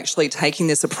value of actually taking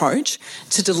this approach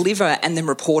to deliver and then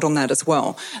report on that as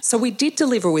well. So we did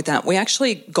deliver with that. We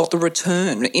actually got the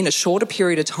return in a shorter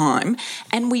period of time,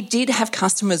 and we did have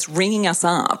customers ringing us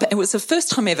up. It was the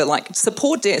first time ever, like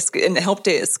support desk and help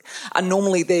desk are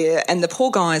normally there, and the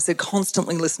poor guys are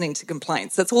constantly listening to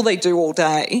complaints. That's all they do all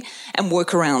day, and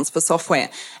workarounds for software.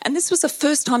 And this was the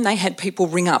first time they had people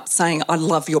ring up saying, I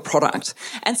love your product.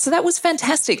 And so that was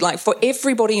fantastic. Like for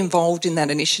everybody involved in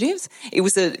that initiative, it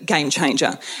was a game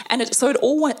changer. And it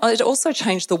also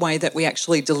changed the way that we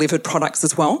actually delivered products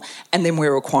as well, and then we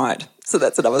were acquired. So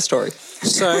that's another story.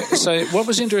 So what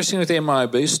was interesting with the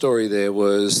MIB story there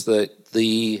was that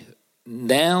the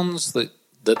nouns that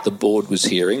the board was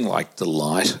hearing, like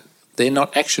delight, they're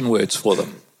not action words for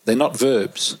them. They're not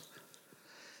verbs.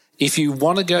 If you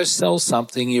want to go sell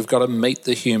something, you've got to meet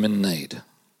the human need.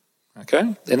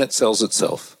 Okay? Then it sells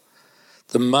itself.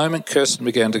 The moment Kirsten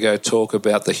began to go talk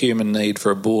about the human need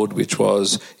for a board, which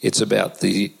was it's about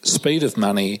the speed of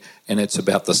money and it's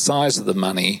about the size of the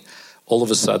money, all of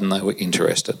a sudden they were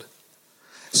interested.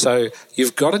 So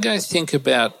you've got to go think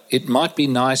about, it might be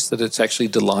nice that it's actually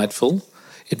delightful.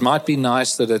 It might be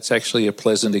nice that it's actually a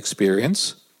pleasant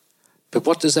experience. But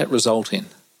what does that result in?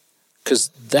 Because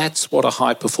that's what a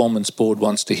high-performance board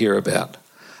wants to hear about.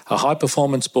 A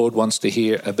high-performance board wants to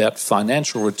hear about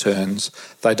financial returns.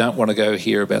 They don't want to go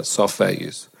hear about soft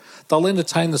values. They'll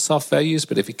entertain the soft values,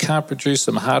 but if you can't produce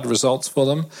some hard results for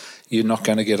them, you're not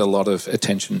going to get a lot of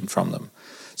attention from them.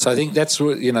 So I think that's,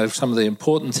 some of the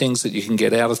important things that you can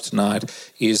get out of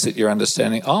tonight is that you're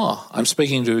understanding, I'm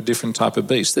speaking to a different type of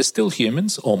beast. They're still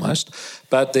humans, almost,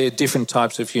 but they're different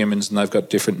types of humans and they've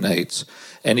got different needs.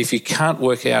 And if you can't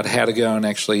work out how to go and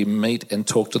actually meet and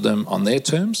talk to them on their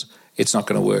terms, it's not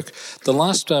going to work. The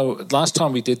last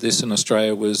time we did this in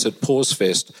Australia was at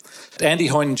PauseFest. Andy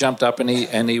Hoyne jumped up and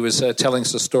he was telling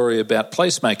us a story about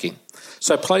placemaking.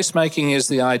 So placemaking is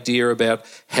the idea about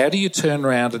how do you turn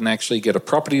around and actually get a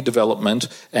property development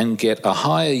and get a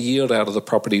higher yield out of the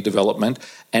property development,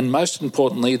 and most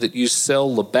importantly that you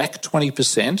sell the back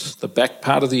 20%, the back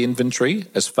part of the inventory,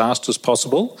 as fast as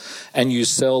possible, and you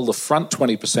sell the front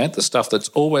 20%, the stuff that's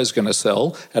always going to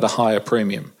sell, at a higher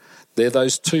premium. They're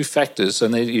those two factors,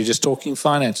 and you're just talking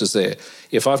finances there.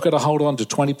 If I've got to hold on to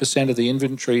 20% of the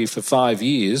inventory for 5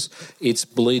 years, it's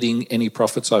bleeding any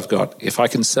profits I've got. If I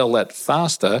can sell that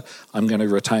faster, I'm going to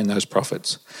retain those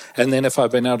profits. And then if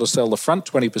I've been able to sell the front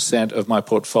 20% of my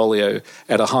portfolio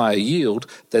at a higher yield,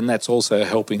 then that's also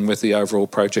helping with the overall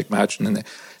project margin in there.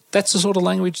 That's the sort of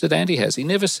language that Andy has. He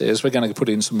never says we're going to put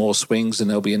in some more swings and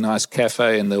there'll be a nice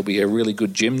cafe and there'll be a really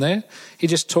good gym there. He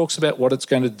just talks about what it's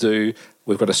going to do.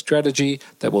 We've got a strategy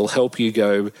that will help you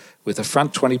go with the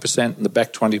front 20% and the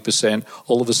back 20%.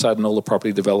 All of a sudden, all the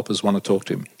property developers want to talk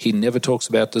to him. He never talks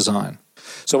about design.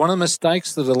 So one of the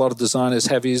mistakes that a lot of designers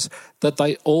have is that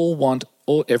they all want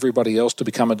everybody else to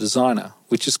become a designer,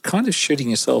 which is kind of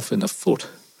shooting yourself in the foot.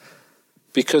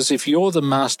 Because if you're the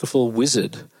masterful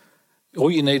wizard, all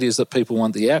you need is that people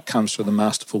want the outcomes from the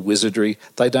masterful wizardry.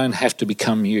 They don't have to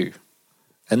become you.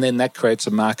 And then that creates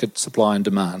a market, supply and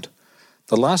demand.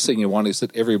 The last thing you want is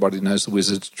that everybody knows the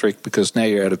wizard's trick, because now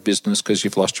you're out of business because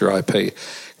you've lost your IP.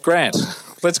 Grant,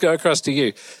 let's go across to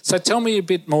you. So tell me a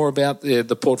bit more about the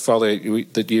portfolio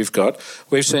that you've got.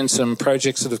 We've seen some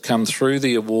projects that have come through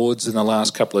the awards in the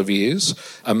last couple of years,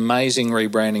 amazing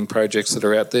rebranding projects that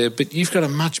are out there, but you've got a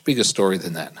much bigger story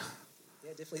than that.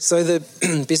 So the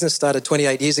business started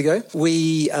 28 years ago.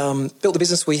 We built the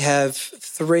business. We have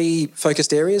 3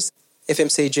 focused areas: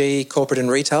 FMCG, corporate and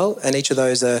retail, and each of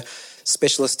those are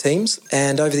specialist teams.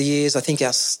 And over the years, I think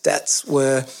our stats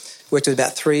worked with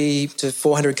about 300 to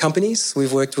 400 companies.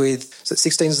 We've worked with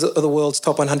 16 of the world's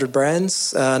top 100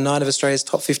 brands, 9 of Australia's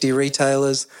top 50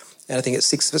 retailers, and I think it's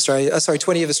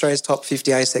 20 of Australia's top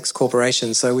 50 ASX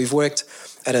corporations. So we've worked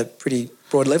at a pretty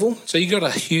broad level. So you got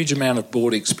a huge amount of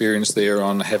board experience there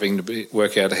on having to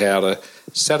work out how to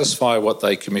satisfy what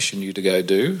they commission you to go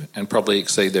do and probably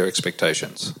exceed their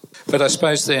expectations. But I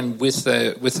suppose then with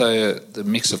the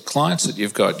mix of clients that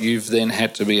you've then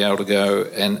had to be able to go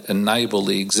and enable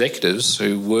the executives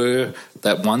who were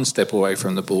that one step away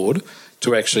from the board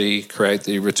to actually create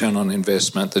the return on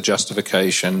investment, the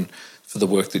justification for the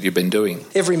work that you've been doing.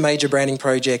 Every major branding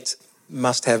project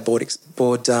must have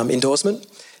board endorsement.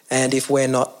 And if we're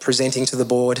not presenting to the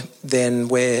board, then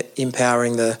we're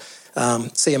empowering the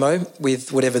CMO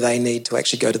with whatever they need to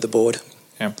actually go to the board.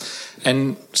 Yeah.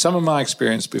 And some of my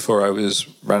experience before I was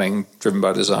running Driven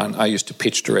by Design, I used to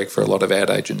pitch direct for a lot of ad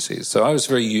agencies. So I was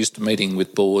very used to meeting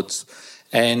with boards,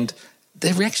 and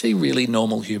they're actually really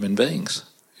normal human beings.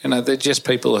 They're just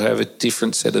people who have a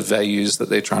different set of values that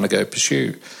they're trying to go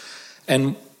pursue.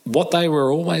 And what they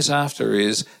were always after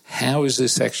is, how is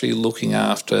this actually looking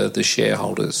after the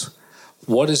shareholders?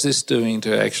 What is this doing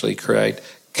to actually create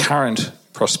current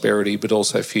prosperity but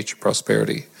also future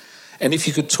prosperity? And if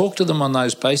you could talk to them on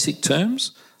those basic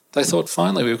terms, they thought,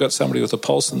 finally, we've got somebody with a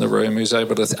pulse in the room who's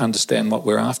able to understand what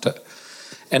we're after.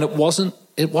 And it wasn't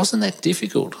that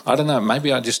difficult. I don't know,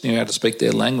 maybe I just knew how to speak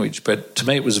their language, but to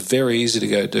me it was very easy to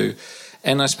go do.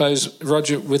 And I suppose,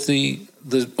 Roger, with the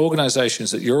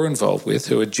organisations that you're involved with,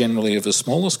 who are generally of a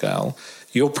smaller scale,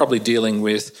 you're probably dealing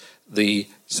with the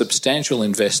substantial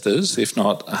investors, if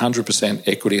not 100%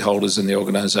 equity holders in the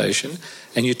organisation,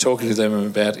 and you're talking to them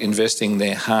about investing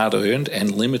their hard-earned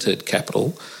and limited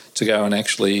capital to go and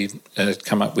actually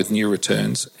come up with new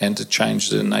returns and to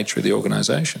change the nature of the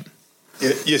organisation.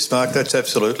 Yeah, yes, Mark, that's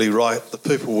absolutely right. The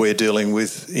people we're dealing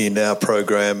with in our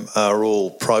program are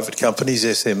all private companies,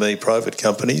 SME private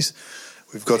companies.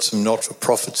 We've got some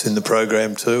not-for-profits in the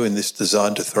program too, in this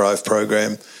Design to Thrive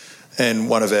program. And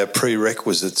one of our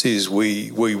prerequisites is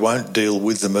we won't deal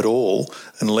with them at all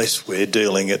unless we're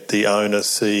dealing at the owner,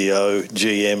 CEO,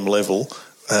 GM level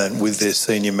and with their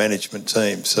senior management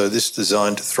team. So this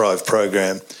Design to Thrive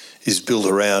program is built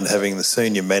around having the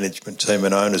senior management team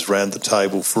and owners round the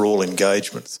table for all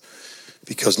engagements,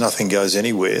 because nothing goes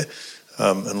anywhere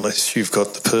unless you've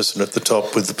got the person at the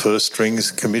top with the purse strings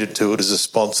committed to it as a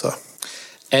sponsor.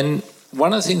 And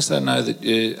one of the things that I know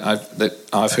that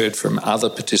I've heard from other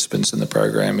participants in the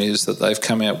program is that they've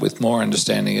come out with more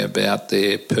understanding about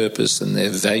their purpose and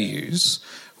their values,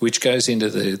 which goes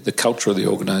into the culture of the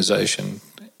organisation.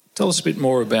 Tell us a bit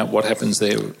more about what happens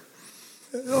there.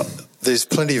 There's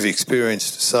plenty of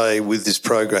experience to say with this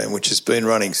program, which has been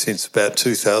running since about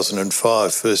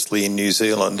 2005, firstly in New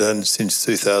Zealand and since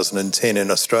 2010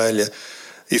 in Australia.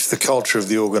 If the culture of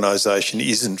the organisation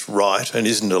isn't right and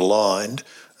isn't aligned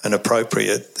and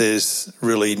appropriate, there's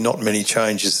really not many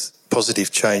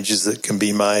positive changes that can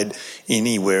be made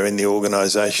anywhere in the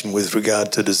organisation with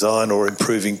regard to design or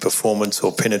improving performance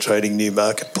or penetrating new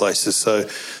marketplaces. So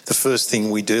the first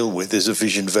thing we deal with is a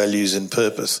vision, values and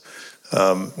purpose,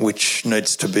 which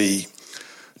needs to be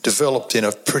developed in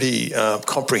a pretty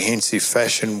comprehensive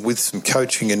fashion with some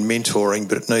coaching and mentoring,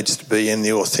 but it needs to be in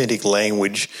the authentic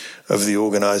language of the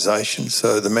organisation.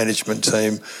 So the management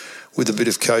team, with a bit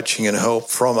of coaching and help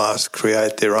from us,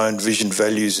 create their own vision,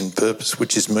 values and purpose,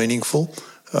 which is meaningful.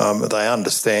 They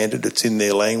understand it, it's in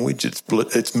their language,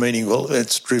 it's meaningful,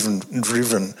 it's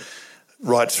driven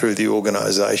right through the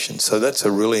organisation. So that's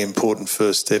a really important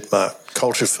first step, Mark.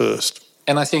 Culture first.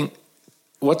 And I think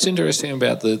what's interesting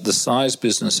about the size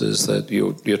businesses that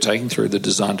you're taking through the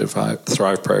Design to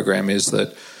Thrive program is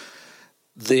that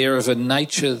they're of a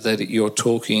nature that you're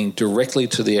talking directly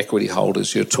to the equity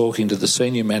holders, you're talking to the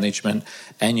senior management,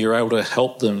 and you're able to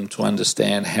help them to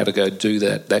understand how to go do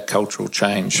that cultural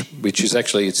change, which is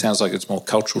actually, it sounds like it's more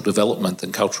cultural development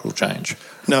than cultural change.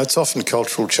 No, it's often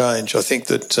cultural change. I think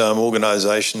that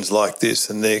organisations like this,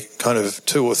 and they're kind of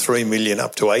 2 or 3 million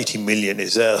up to 80 million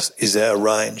is our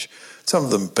range. Some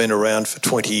of them have been around for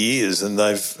 20 years and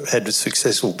they've had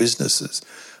successful businesses,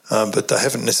 but they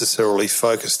haven't necessarily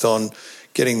focused on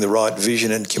getting the right vision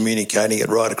and communicating it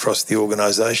right across the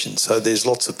organisation. So there's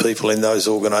lots of people in those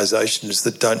organisations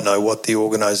that don't know what the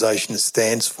organisation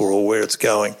stands for or where it's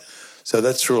going. So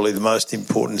that's really the most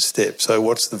important step. So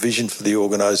what's the vision for the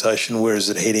organisation? Where is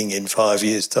it heading in 5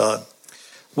 years' time?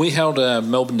 We held a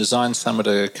Melbourne Design Summit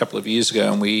a couple of years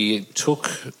ago, and we took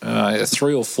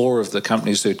 3 or 4 of the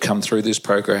companies who'd come through this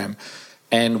program,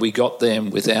 and we got them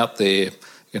without their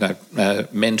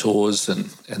mentors and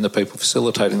the people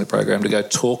facilitating the program to go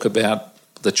talk about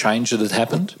the change that had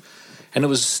happened. And it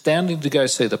was astounding to go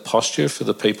see the posture for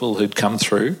the people who'd come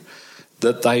through,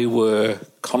 that they were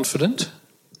confident,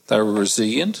 they were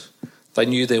resilient, they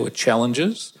knew there were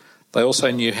challenges. They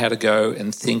also knew how to go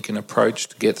and think and approach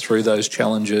to get through those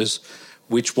challenges,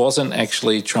 which wasn't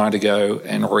actually trying to go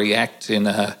and react in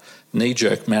a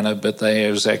knee-jerk manner, but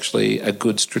there was actually a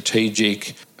good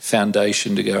strategic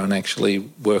foundation to go and actually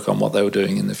work on what they were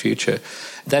doing in the future.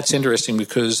 That's interesting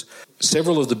because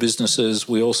several of the businesses,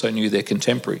 we also knew their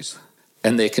contemporaries,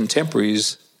 and their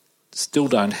contemporaries still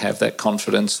don't have that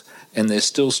confidence, and they're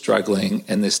still struggling,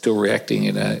 and they're still reacting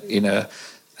in a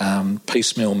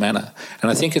piecemeal manner. And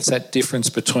I think it's that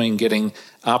difference between getting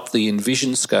up the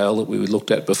envision scale that we looked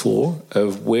at before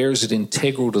of where is it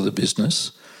integral to the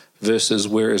business versus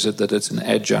where is it that it's an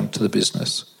adjunct to the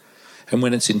business. And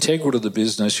when it's integral to the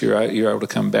business, you're able to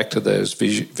come back to those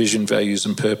vision, values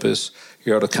and purpose.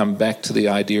 You're able to come back to the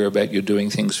idea about you're doing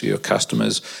things for your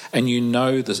customers, and you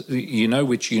know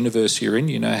which universe you're in,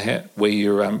 you know where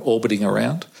you're orbiting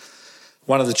around.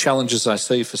 One of the challenges I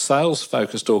see for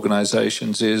sales-focused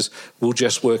organisations is we'll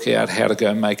just work out how to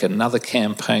go make another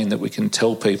campaign that we can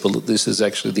tell people that this is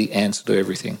actually the answer to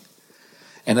everything.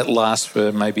 And it lasts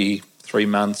for maybe 3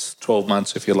 months, 12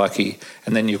 months if you're lucky,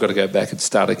 and then you've got to go back and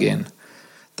start again.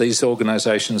 These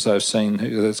organisations I've seen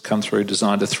that's come through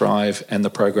Design to Thrive and the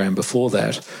program before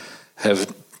that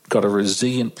have got a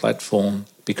resilient platform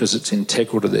because it's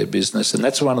integral to their business. And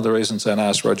that's one of the reasons I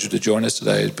asked Roger to join us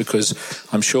today, is because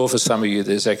I'm sure for some of you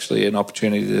there's actually an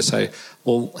opportunity to say,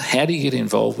 well, how do you get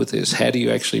involved with this? How do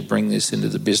you actually bring this into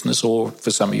the business, or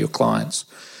for some of your clients?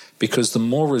 Because the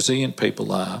more resilient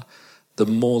people are, the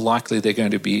more likely they're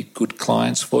going to be good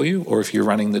clients for you, or if you're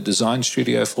running the design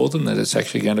studio for them, that it's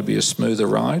actually going to be a smoother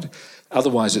ride.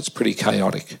 Otherwise, it's pretty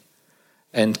chaotic.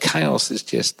 And chaos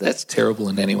is that's terrible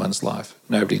in anyone's life.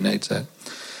 Nobody needs that.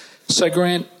 So,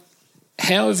 Grant,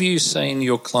 how have you seen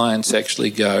your clients actually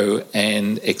go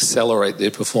and accelerate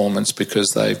their performance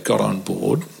because they've got on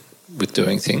board with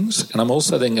doing things? And I'm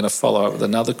also then going to follow up with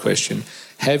another question.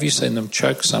 Have you seen them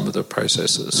choke some of the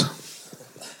processes?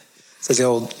 So the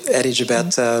old adage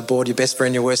about board, your best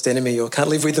friend, your worst enemy, or can't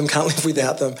live with them, can't live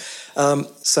without them.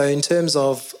 So in terms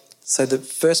of, the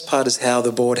first part is how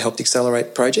the board helped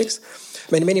accelerate projects.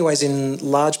 I mean, in many ways, in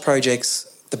large projects,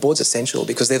 the board's essential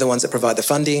because they're the ones that provide the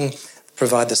funding,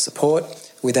 provide the support.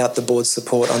 Without the board's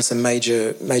support on some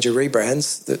major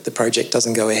rebrands, the project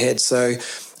doesn't go ahead. So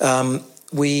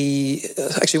we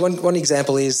actually one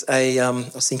example is I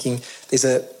was thinking there's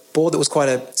a board that was quite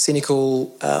a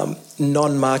cynical,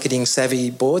 non-marketing savvy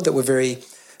board that were very,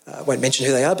 I won't mention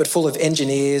who they are, but full of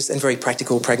engineers and very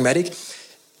practical, pragmatic.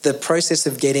 The process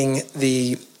of getting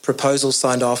the proposal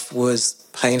signed off was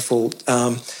painful.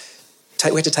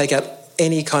 We had to take out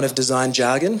any kind of design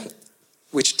jargon,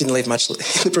 which didn't leave much in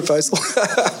the proposal,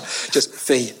 just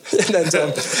fee.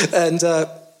 and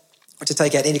to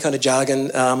take out any kind of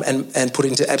jargon and put it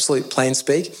into absolute plain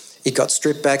speak. It got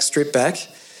stripped back.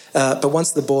 But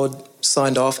once the board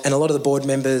signed off, and a lot of the board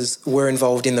members were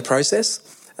involved in the process,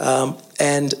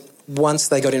 and once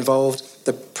they got involved,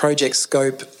 the project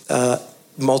scope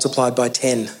multiplied by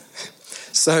 10.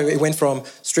 So it went from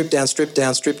strip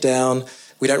down,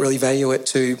 we don't really value it,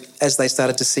 to as they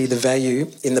started to see the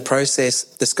value in the process,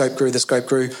 the scope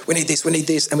grew, we need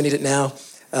this, and we need it now.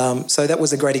 So that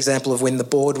was a great example of when the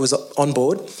board was on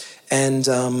board and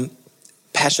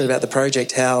passionate about the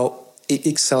project, how it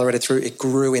accelerated through, it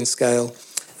grew in scale.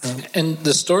 And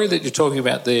the story that you're talking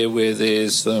about there, where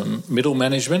there's middle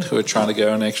management who are trying to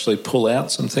go and actually pull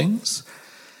out some things,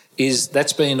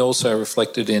 that's been also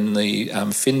reflected in the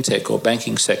fintech or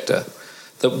banking sector.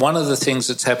 That one of the things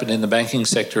that's happened in the banking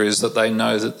sector is that they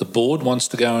know that the board wants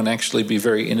to go and actually be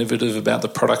very innovative about the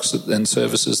products and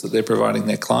services that they're providing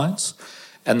their clients,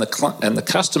 and the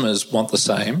customers want the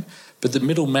same, but the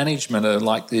middle management are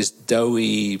like this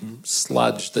doughy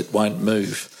sludge that won't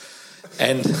move.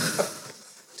 And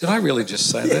did I really just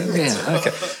say that? Yeah,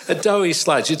 okay. A doughy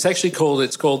sludge. It's actually called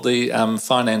the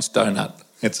finance donut.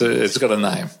 It's got a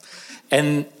name.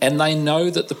 And they know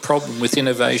that the problem with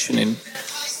innovation in...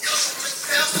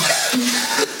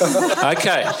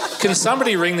 Okay, can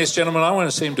somebody ring this gentleman? I want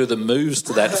to see him do the moves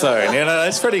to that phone.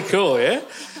 That's pretty cool, yeah?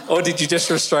 Or did you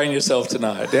just restrain yourself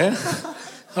tonight, yeah?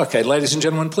 Okay, ladies and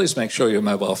gentlemen, please make sure your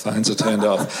mobile phones are turned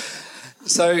off.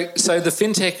 So the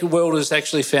fintech world has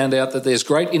actually found out that there's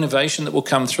great innovation that will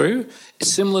come through.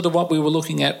 It's similar to what we were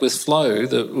looking at with Flow,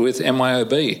 with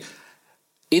MYOB.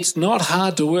 It's not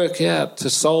hard to work out to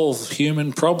solve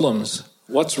human problems.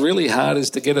 What's really hard is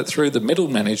to get it through the middle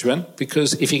management,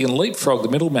 because if you can leapfrog the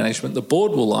middle management, the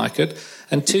board will like it,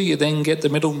 until you then get the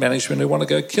middle management who want to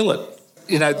go kill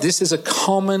it. This is a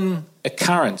common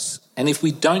occurrence. And if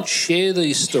we don't share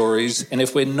these stories, and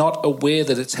if we're not aware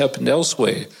that it's happened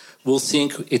elsewhere, we'll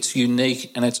think it's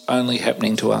unique and it's only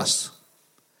happening to us.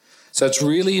 So it's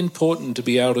really important to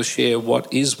be able to share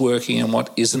what is working and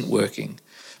what isn't working,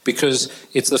 because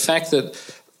it's the fact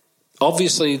that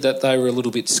obviously that they were a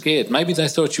little bit scared. Maybe they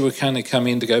thought you were going to come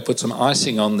in to go put some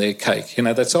icing on their cake.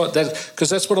 That's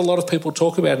because that's what a lot of people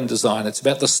talk about in design. It's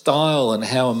about the style and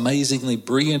how amazingly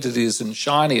brilliant it is and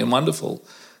shiny and wonderful.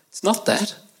 It's not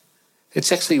that.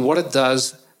 It's actually what it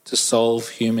does to solve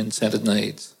human-centred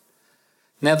needs.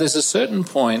 Now, there's a certain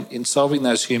point in solving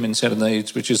those human-centred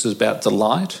needs which is about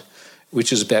delight,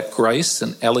 which is about grace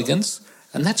and elegance,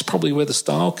 and that's probably where the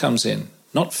style comes in.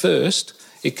 Not first,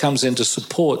 it comes in to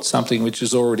support something which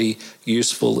is already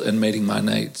useful and meeting my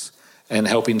needs and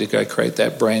helping to go create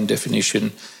that brand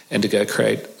definition and to go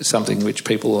create something which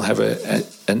people will have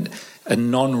a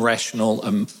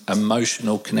non-rational,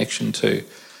 emotional connection to.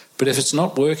 But if it's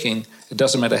not working, it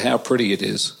doesn't matter how pretty it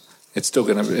is. It's still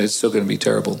going to be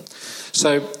terrible.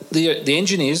 So the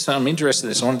engineers, I'm interested in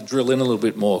this. I want to drill in a little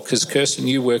bit more because, Kirsten,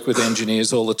 you work with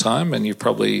engineers all the time and you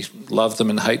probably love them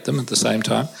and hate them at the same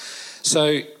time.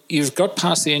 So you've got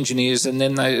past the engineers and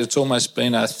then it's almost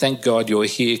been a thank God you're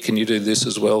here, can you do this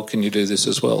as well, can you do this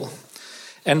as well?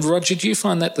 And Roger, do you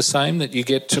find that the same, that you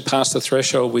get to past the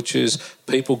threshold, which is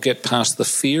people get past the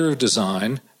fear of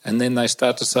design and then they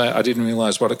start to say, I didn't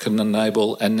realise what it can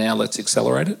enable and now let's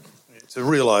accelerate it? It's a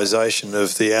realisation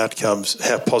of the outcomes,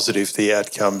 how positive the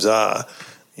outcomes are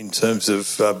in terms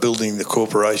of building the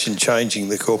corporation, changing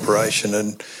the corporation,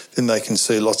 and then they can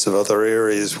see lots of other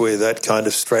areas where that kind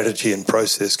of strategy and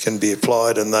process can be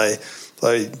applied, and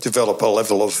they develop a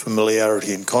level of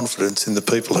familiarity and confidence in the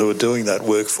people who are doing that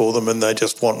work for them, and they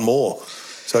just want more.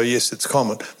 So yes, it's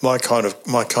common. My kind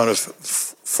of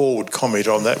forward comment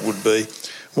on that would be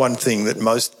one thing that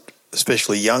most,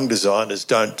 especially young designers,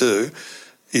 don't do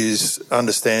is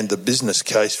understand the business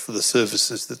case for the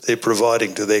services that they're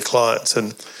providing to their clients.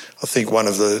 And I think one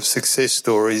of the success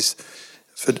stories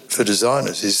for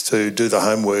designers is to do the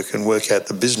homework and work out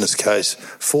the business case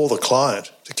for the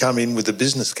client, to come in with the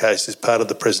business case as part of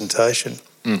the presentation.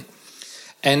 Mm.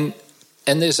 And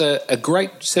there's a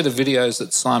great set of videos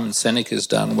that Simon Sinek has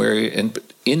done where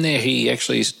in there he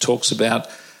actually talks about,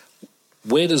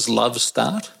 where does love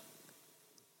start?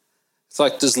 It's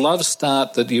like, does love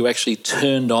start that you actually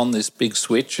turned on this big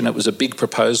switch and it was a big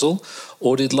proposal?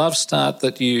 Or did love start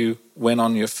that you went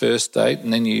on your first date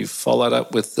and then you followed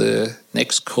up with the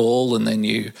next call and then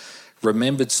you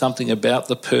remembered something about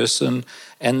the person?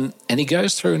 And he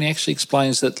goes through and he actually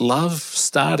explains that love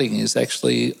starting is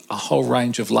actually a whole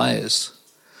range of layers.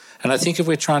 And I think if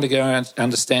we're trying to go and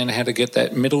understand how to get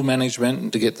that middle management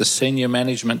and to get the senior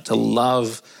management to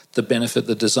love the benefit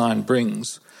that design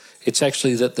brings, it's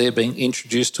actually that they're being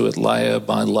introduced to it layer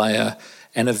by layer,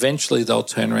 and eventually they'll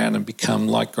turn around and become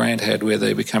like Grant had, where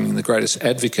they're becoming the greatest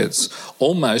advocates,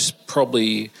 almost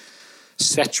probably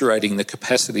saturating the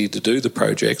capacity to do the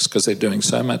projects because they're doing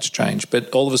so much change. But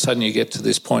all of a sudden you get to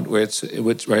this point where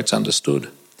it's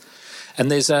understood. And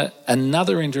there's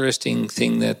another interesting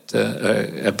thing that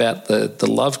about the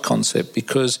love concept,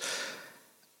 because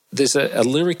there's a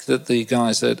lyric that the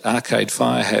guys at Arcade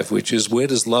Fire have, which is, where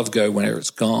does love go when it's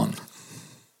gone?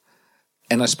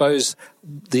 And I suppose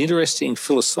the interesting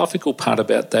philosophical part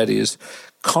about that is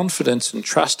confidence and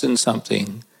trust in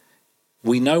something.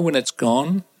 We know when it's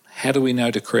gone. How do we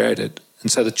know to create it? And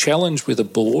so the challenge with a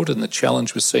board and the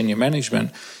challenge with senior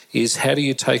management is, how do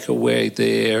you take away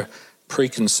their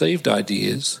preconceived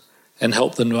ideas and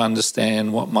help them to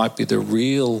understand what might be the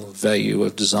real value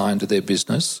of design to their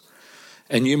business?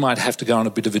 And you might have to go on a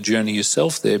bit of a journey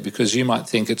yourself there, because you might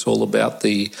think it's all about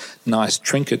the nice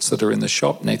trinkets that are in the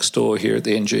shop next door here at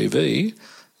the NGV,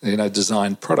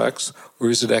 designed products, or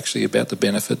is it actually about the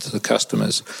benefit to the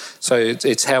customers? So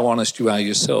it's how honest you are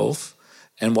yourself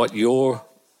and what your,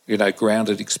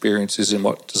 grounded experience is in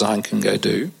what design can go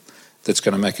do that's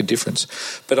going to make a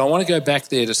difference. But I want to go back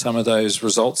there to some of those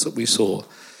results that we saw.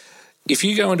 If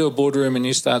you go into a boardroom and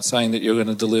you start saying that you're going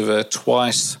to deliver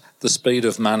twice the speed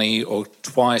of money or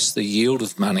twice the yield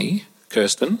of money,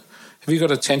 Kirsten, have you got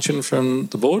attention from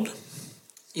the board?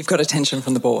 You've got attention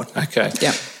from the board. Okay.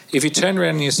 Yeah. If you turn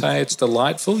around and you say it's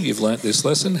delightful, you've learnt this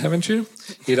lesson, haven't you?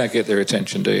 You don't get their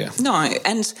attention, do you? No,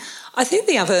 and I think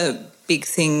the other big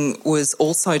thing was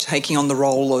also taking on the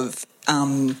role of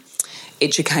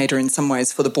educator in some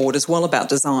ways for the board as well about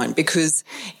design, because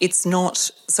it's not,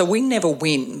 so we never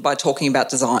win by talking about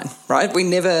design, right? We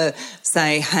never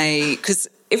say, hey, because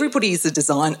everybody's a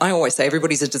designer. I always say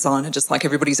everybody's a designer, just like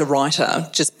everybody's a writer,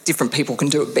 just different people can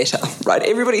do it better, right?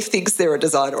 Everybody thinks they're a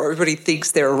designer or everybody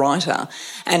thinks they're a writer,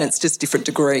 and it's just different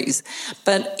degrees.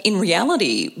 But in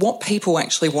reality, what people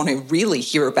actually want to really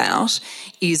hear about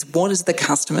is what is the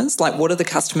customers, like what are the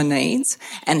customer needs,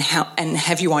 and how, and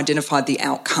have you identified the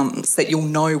outcomes that you'll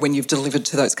know when you've delivered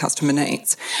to those customer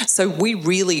needs. So we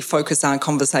really focus our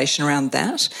conversation around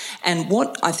that. And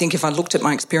what I think, if I looked at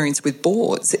my experience with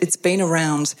boards, it's been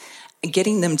around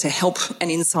getting them to help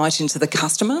an insight into the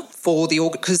customer for the,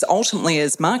 because ultimately,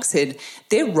 as Mark said,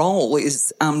 their role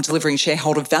is delivering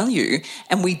shareholder value,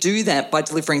 and we do that by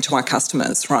delivering to our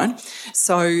customers, right?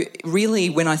 So really,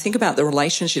 when I think about the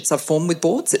relationships I've formed with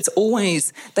boards, it's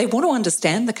always, they want to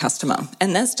understand the customer,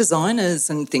 and as designers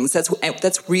and things,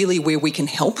 that's really where we can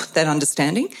help that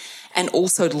understanding, and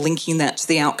also linking that to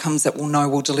the outcomes that we'll know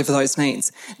will deliver those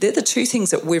needs. They're the two things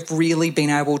that we've really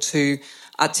been able to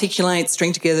articulate,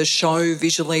 string together, show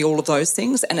visually, all of those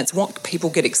things, and it's what people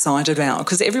get excited about,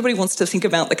 because everybody wants to think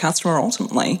about the customer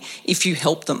ultimately if you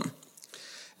help them.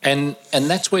 And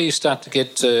that's where you start to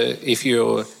get to, if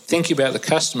you're thinking about the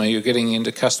customer, you're getting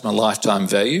into customer lifetime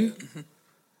value. Mm-hmm.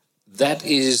 That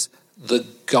is the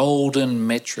golden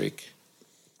metric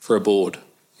for a board.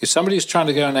 If somebody's trying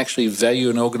to go and actually value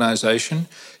an organisation,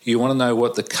 you want to know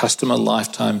what the customer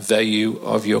lifetime value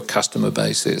of your customer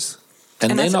base is.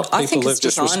 And they're not people I think as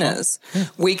just designers,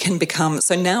 we can become...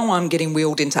 So now I'm getting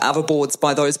wheeled into other boards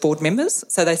by those board members.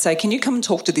 So they say, can you come and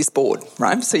talk to this board,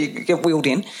 right? So you get wheeled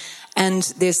in. And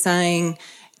they're saying,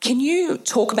 can you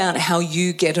talk about how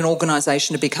you get an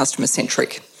organisation to be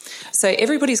customer-centric? So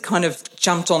everybody's kind of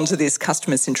jumped onto this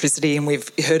customer centricity, and we've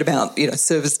heard about,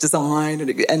 service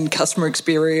design and customer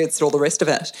experience and all the rest of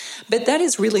it. But that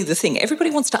is really the thing.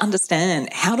 Everybody wants to understand,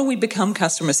 how do we become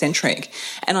customer centric?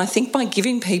 And I think by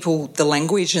giving people the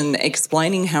language and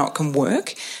explaining how it can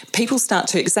work, people start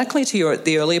to, exactly to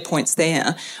the earlier points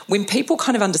there, when people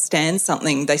kind of understand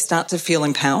something, they start to feel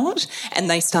empowered, and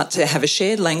they start to have a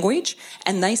shared language,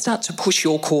 and they start to push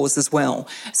your cause as well.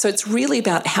 So it's really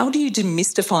about, how do you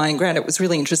demystify, and Grant, it was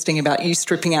really interesting about you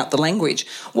stripping out the language.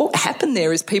 What happened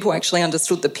there is people actually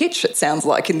understood the pitch, it sounds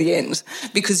like, in the end,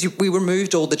 because we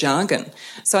removed all the jargon.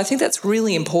 So I think that's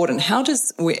really important. How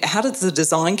does the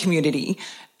design community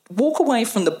walk away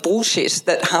from the bullshit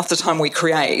that half the time we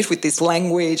create with this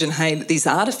language and, hey, these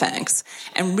artefacts,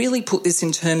 and really put this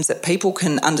in terms that people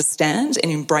can understand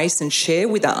and embrace and share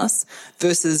with us,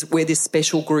 versus we're this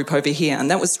special group over here?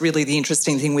 And that was really the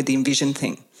interesting thing with the Envision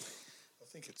thing.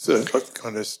 I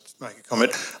kind of make a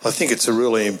comment. I think it's a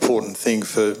really important thing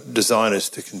for designers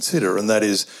to consider, and that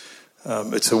is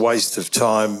it's a waste of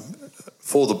time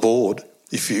for the board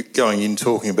if you're going in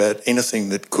talking about anything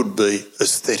that could be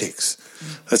aesthetics.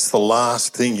 That's the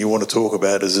last thing you want to talk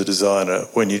about as a designer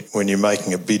when you're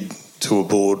making a bid to a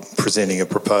board, presenting a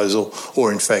proposal,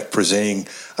 or in fact presenting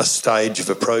a stage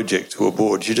of a project to a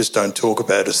board. You just don't talk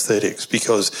about aesthetics,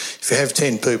 because if you have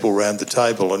 10 people around the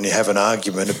table and you have an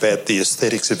argument about the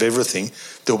aesthetics of everything,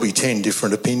 there'll be 10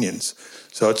 different opinions.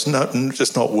 So it's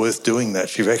just not worth doing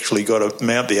that. You've actually got to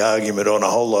mount the argument on a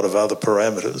whole lot of other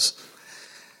parameters.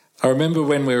 I remember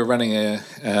when we were running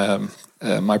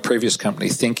my previous company,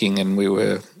 Thinking, and we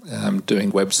were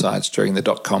doing websites during the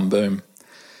 .com boom,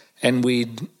 and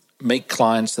we'd meet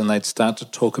clients and they'd start to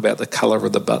talk about the colour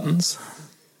of the buttons.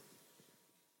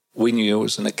 We knew it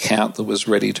was an account that was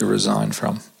ready to resign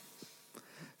from.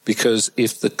 Because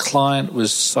if the client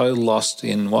was so lost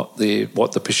in what the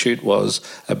pursuit was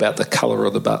about the colour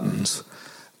of the buttons,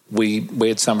 we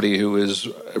had somebody who was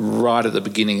right at the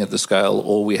beginning of the scale,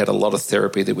 or we had a lot of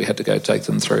therapy that we had to go take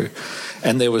them through.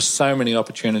 And there were so many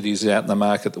opportunities out in the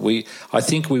market that I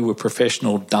think we were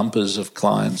professional dumpers of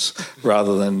clients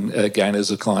rather than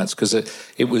gainers of clients, because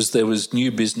there was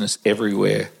new business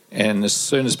everywhere. And as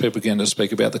soon as people began to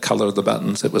speak about the colour of the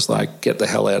buttons, it was like, get the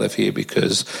hell out of here,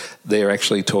 because they're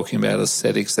actually talking about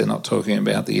aesthetics. They're not talking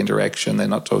about the interaction. They're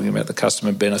not talking about the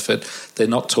customer benefit. They're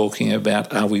not talking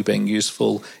about, are we being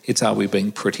useful? It's, are we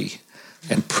being pretty?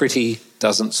 And pretty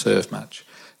doesn't serve much.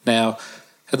 Now,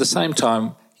 at the same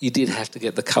time, you did have to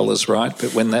get the colours right,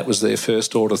 but when that was their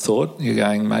first order thought, you're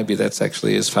going, maybe that's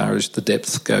actually as far as the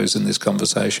depth goes in this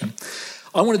conversation.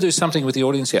 I want to do something with the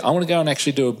audience here. I want to go and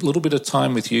actually do a little bit of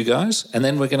time with you guys, and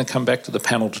then we're going to come back to the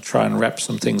panel to try and wrap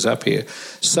some things up here.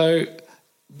 So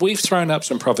We've thrown up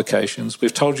some provocations.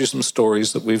 We've told you some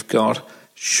stories that we've got.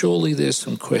 Surely there's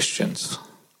some questions.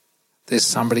 There's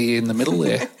somebody in the middle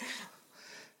there.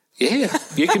 Yeah,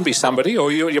 you can be somebody,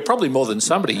 or you're probably more than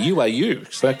somebody. You are you.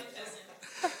 So,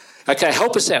 okay,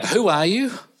 help us out. Who are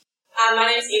you? My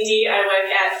name's Indy. I work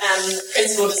at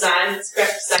Principal Design. It's a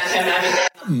graphic design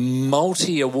firm.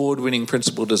 Multi-award-winning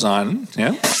Principal Design,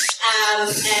 yeah.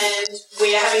 And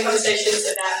we are having conversations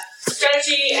about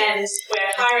strategy, and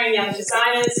we're hiring young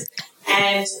designers.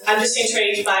 And I'm just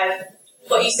intrigued by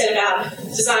what you said about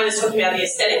designers talking about the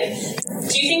aesthetic.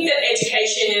 Do you think that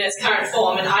education in its current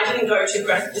form, and I didn't go to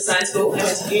graphic design school, I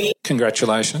went to uni.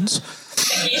 Congratulations.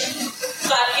 Thank you.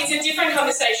 But it's a different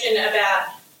conversation about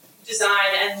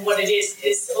design and what it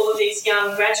is all of these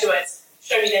young graduates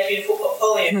show me their beautiful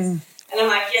portfolios. And I'm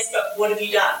like, yes, but what have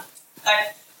you done?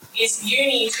 Like, is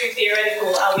uni too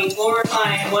theoretical? Are we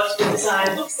glorifying what the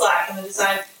design looks like and the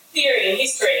design theory and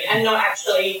history, and not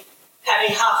actually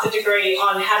having half the degree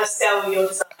on how to sell your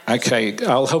design? Okay,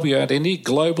 I'll help you out, Indy.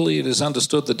 Globally, it is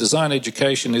understood that design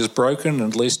education is broken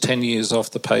and at least 10 years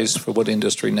off the pace for what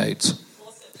industry needs.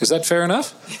 Is that fair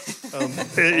enough?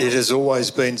 It has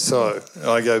always been so.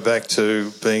 I go back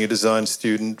to being a design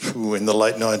student in the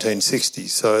late 1960s,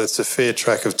 so it's a fair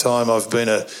track of time. I've been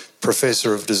a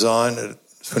professor of design at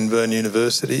Swinburne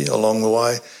University along the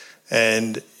way,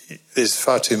 and there's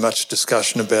far too much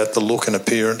discussion about the look and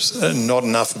appearance and not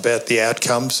enough about the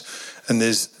outcomes, and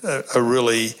there's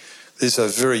a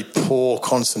very poor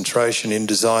concentration in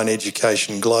design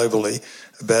education globally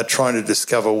about trying to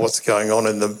discover what's going on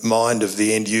in the mind of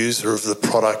the end user of the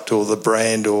product or the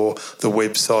brand or the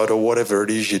website or whatever it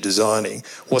is you're designing,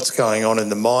 what's going on in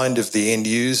the mind of the end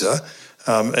user,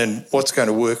 and what's going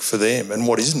to work for them and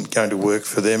what isn't going to work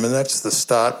for them. And that's the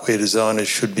start where designers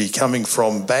should be coming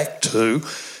from, back to,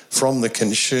 from the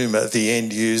consumer, the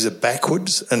end user,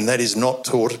 backwards, and that is not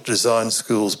taught at design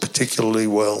schools particularly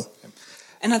well.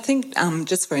 And I think,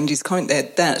 just for Indy's comment there,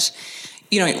 that,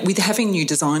 you know, with having new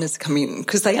designers come in,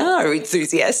 because they are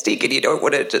enthusiastic and you don't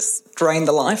want to just drain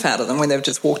the life out of them when they've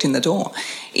just walked in the door,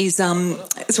 is,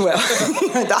 as well,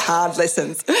 you know, the hard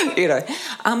lessons, you know.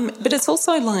 But it's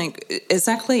also like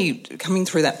exactly coming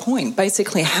through that point,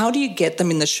 basically, how do you get them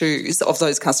in the shoes of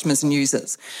those customers and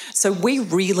users? So we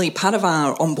really, part of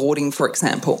our onboarding, for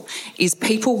example, is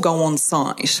people go on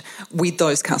site with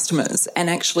those customers and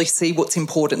actually see what's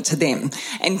important to them,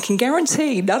 and can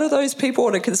guarantee none of those people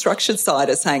on a construction site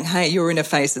are saying, hey, your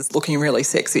interface is looking really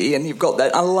sexy and you've got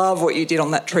that. I love what you did on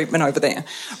that treatment over there,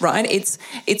 right? It's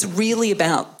really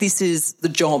about, this is the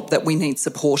job that we need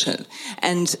supported.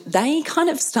 And they kind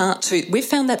of we've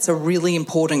found that's a really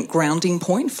important grounding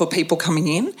point for people coming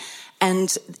in.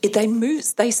 And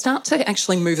they start to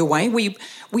actually move away. We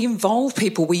involve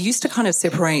people. We used to kind of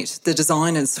separate the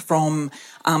designers from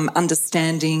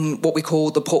understanding what we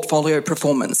call the portfolio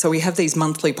performance. So we have these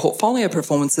monthly portfolio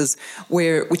performances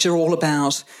which are all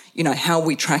about, you know, how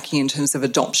we're tracking in terms of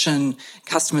adoption,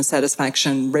 customer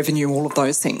satisfaction, revenue, all of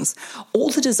those things. All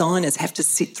the designers have to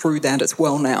sit through that as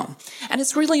well now. And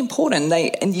it's really important.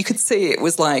 And you could see it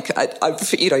was like,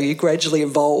 you gradually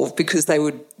evolve, because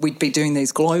we'd be doing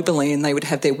these globally and they would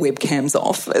have their webcams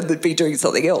off and they'd be doing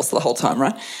something else the whole time,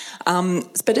 right?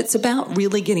 But it's about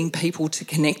really getting people to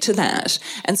connect to that.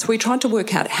 And so we tried to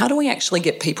work out, how do we actually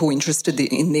get people interested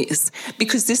in this?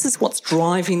 Because this is what's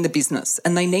driving the business,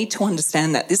 and they need to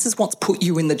understand that. This is what's put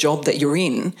you in the job that you're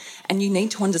in, and you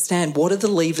need to understand what are the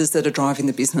levers that are driving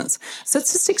the business. So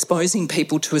it's just exposing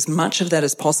people to as much of that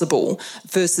as possible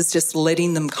versus just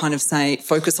letting them kind of say,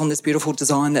 focus on this beautiful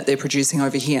design that they're producing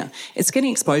over here. It's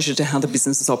getting exposure to how the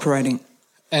business is operating.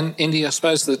 And, Indy, I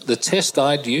suppose the test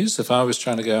I'd use if I was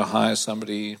trying to go hire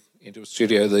somebody into a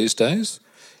studio these days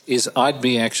is I'd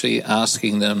be actually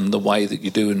asking them the way that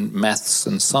you do in maths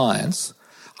and science.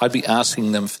 I'd be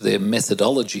asking them for their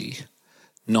methodology,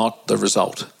 not the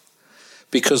result,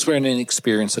 because we're in an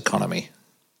experience economy.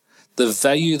 The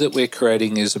value that we're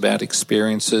creating is about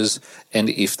experiences, and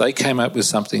if they came up with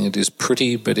something that is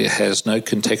pretty but it has no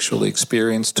contextual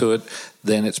experience to it,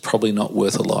 then it's probably not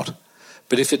worth a lot.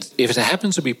 But if it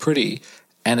happens to be pretty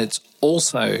and it's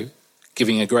also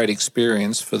giving a great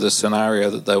experience for the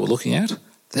scenario that they were looking at,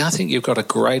 then I think you've got a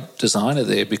great designer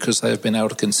there, because they've been able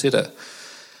to consider.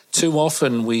 Too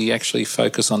often we actually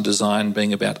focus on design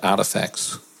being about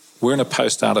artefacts. We're in a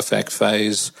post-artefact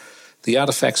phase. The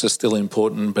artefacts are still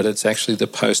important, but it's actually the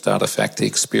post-artefact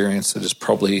experience that is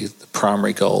probably the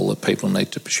primary goal that people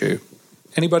need to pursue.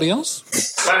 Anybody else?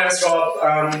 My name's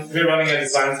Rob. We're running a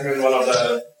design team in one of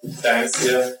the Thanks,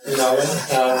 yeah. Not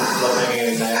naming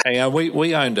any names. Hang on,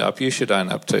 we owned up. You should own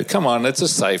up too. Come on, it's a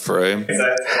safe room.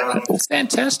 Exactly.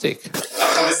 Fantastic.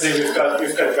 Obviously, we've got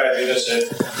great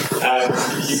leadership.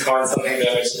 You coined something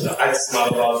there which I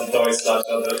smart about the Doris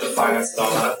Ledger, the finance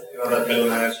donut, that middle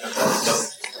management.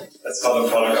 That's called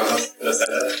a product. I'm not going to say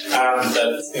that.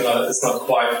 That it's not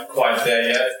quite there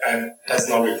yet, and has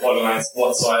no reporting lines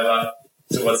whatsoever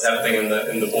to what's happening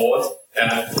in the board.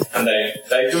 And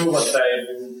they do what they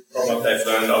do from what they've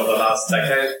learned over the last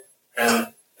decade, and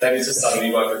they need to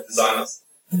suddenly work with designers.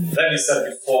 Then you said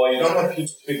before, you don't want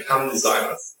people to become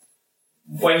designers.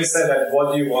 When you say that,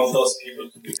 what do you want those people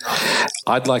to become?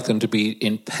 I'd like them to be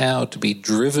empowered to be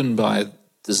driven by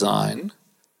design,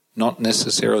 not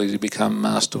necessarily to become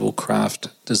masterful craft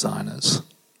designers.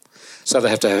 So they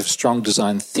have to have strong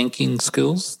design thinking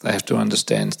skills. They have to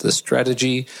understand the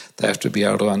strategy. They have to be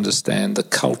able to understand the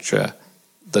culture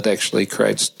that actually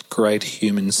creates great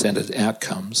human-centered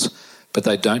outcomes. But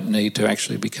they don't need to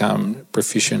actually become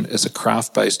proficient as a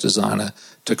craft-based designer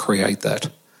to create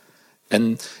that.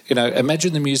 And,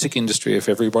 imagine the music industry if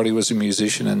everybody was a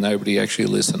musician and nobody actually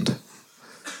listened.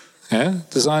 Yeah?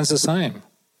 Design's the same.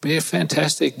 Be a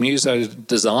fantastic muso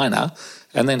designer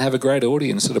and then have a great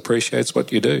audience that appreciates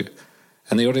what you do.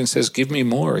 And the audience says, give me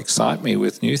more, excite me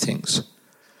with new things.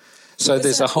 So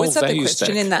there's a whole value stack. Was that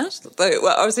the question in that?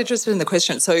 Well, I was interested in the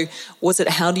question. So was it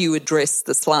how do you address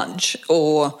the sludge,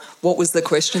 or what was the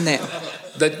question there?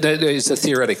 That is a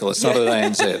theoretical. It's not an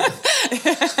ANZ.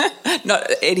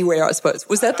 Not anywhere, I suppose.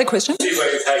 Was that the question? See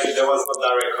where you take it. There was no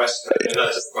direct question.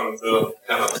 I just wanted to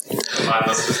kind of combine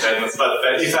those two statements. But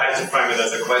if I had to frame it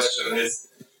as a question, is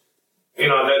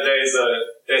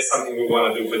there's something we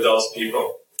want to do with those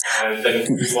people, and then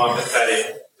we want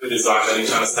empathetic to design. They need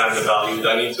to understand the value.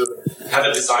 They need to have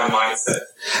a design mindset.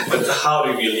 But how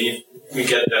do we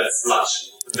get that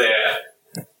sludge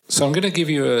there? So I'm going to give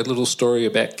you a little story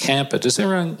about Camper. Does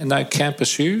everyone know Camper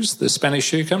Shoes, the Spanish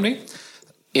shoe company?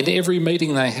 In every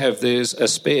meeting they have, there's a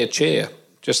spare chair,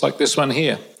 just like this one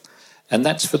here. And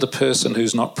that's for the person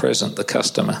who's not present, the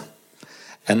customer.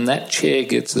 And that chair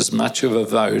gets as much of a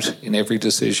vote in every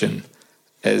decision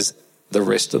as the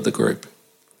rest of the group.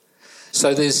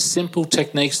 So there's simple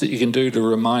techniques that you can do to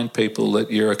remind people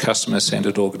that you're a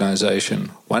customer-centred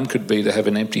organisation. One could be to have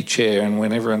an empty chair, and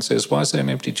when everyone says, why is there an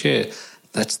empty chair?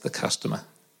 That's the customer.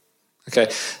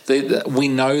 Okay, we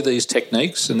know these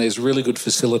techniques, and there's really good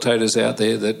facilitators out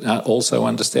there that also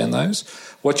understand those.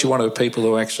 What you want are people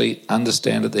who actually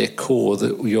understand at their core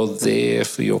that you're there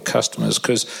for your customers,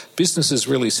 because business is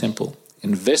really simple.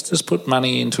 Investors put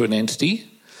money into an entity.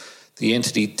 The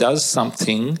entity does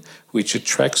something which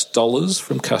attracts dollars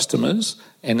from customers,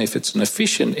 and if it's an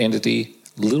efficient entity,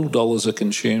 little dollars are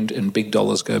consumed and big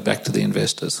dollars go back to the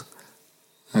investors.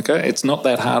 Okay, it's not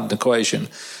that hard an equation.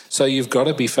 So you've got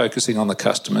to be focusing on the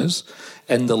customers,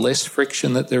 and the less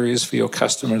friction that there is for your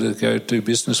customer to go do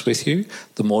business with you,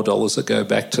 the more dollars that go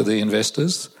back to the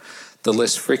investors. The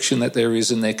less friction that there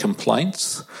is in their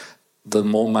complaints, the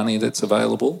more money that's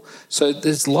available. So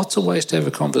there's lots of ways to have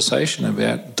a conversation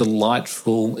about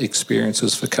delightful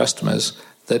experiences for customers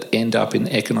that end up in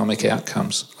economic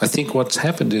outcomes. I think what's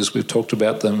happened is we've talked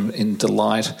about them in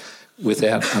delight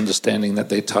without understanding that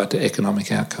they're tied to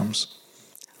economic outcomes.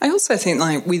 I also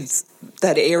think with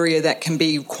that area that can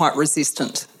be quite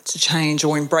resistant to change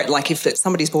or embrace, like if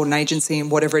somebody's bought an agency and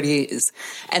whatever it is,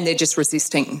 and they're just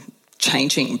resisting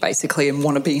changing basically and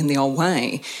want to be in the old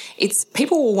way, it's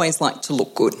people always like to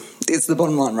look good is the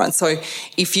bottom line, right? So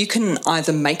if you can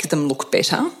either make them look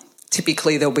better,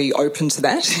 typically they'll be open to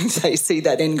that if they see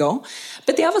that end goal.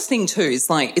 But the other thing too is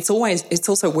it's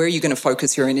also where you're going to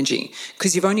focus your energy,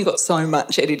 because you've only got so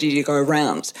much energy to go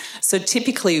around. So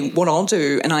typically what I'll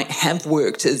do, and I have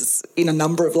worked is in a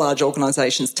number of large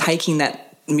organisations taking that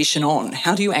mission on.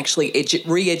 How do you actually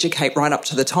re-educate right up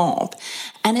to the top?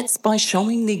 And it's by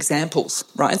showing the examples,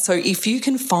 right? So if you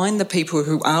can find the people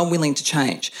who are willing to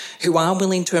change, who are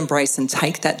willing to embrace and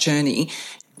take that journey,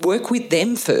 work with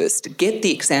them first, get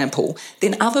the example,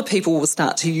 then other people will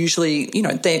start to usually,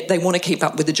 they want to keep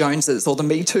up with the Joneses or the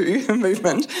Me Too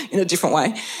movement in a different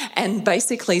way, and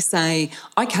basically say,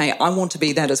 okay, I want to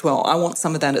be that as well. I want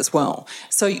some of that as well.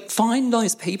 So find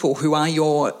those people who are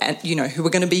who are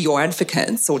going to be your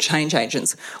advocates or change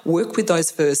agents. Work with those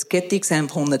first, get the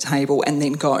example on the table, and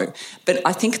then go. But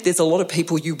I think there's a lot of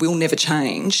people you will never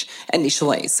change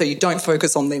initially, so you don't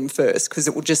focus on them first because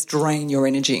it will just drain your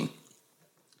energy.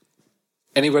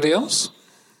 Anybody else?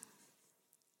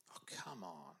 Oh, come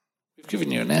on. We've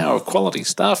given you an hour of quality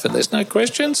stuff and there's no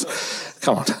questions?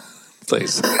 Come on,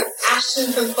 please.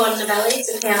 Ashton from Quadna Valley,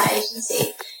 it's a PR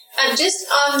agency. Just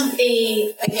on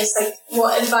the, I guess, like,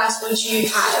 what advice would you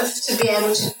have to be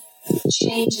able to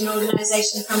change an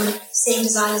organisation from seeing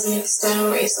design as an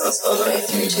external resource all the way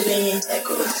through to being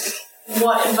integral?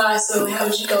 What advice or how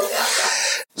would you go about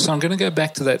that? So I'm going to go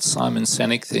back to that Simon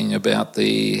Sinek thing about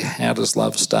the how does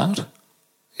love start?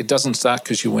 It doesn't start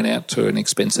because you went out to an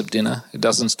expensive dinner. It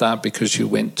doesn't start because you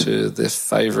went to the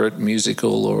favourite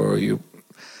musical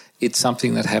it's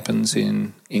something that happens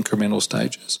in incremental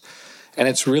stages. And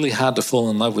it's really hard to fall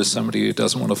in love with somebody who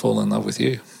doesn't want to fall in love with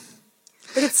you.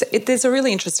 But there's a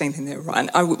really interesting thing there, right?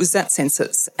 I was at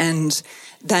Census, and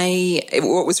they'd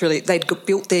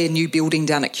built their new building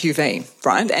down at QV,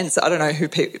 right? And so I don't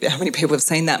know how many people have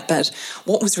seen that, but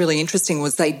what was really interesting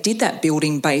was they did that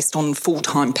building based on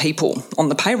full-time people on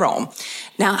the payroll.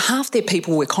 Now, half their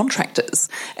people were contractors,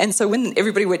 and so when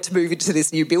everybody went to move into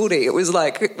this new building, it was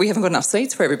like, we haven't got enough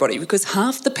seats for everybody because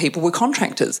half the people were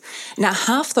contractors. Now,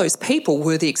 half those people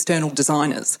were the external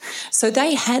designers. So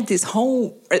they had this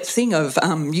whole thing of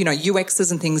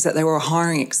UXs and things that they were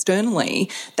hiring externally.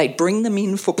 They'd bring them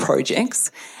in for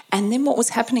projects. And then what was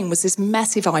happening was this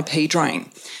massive IP drain.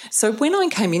 So when I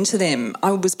came into them,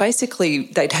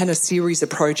 they'd had a series of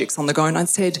projects on the go, and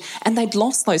and they'd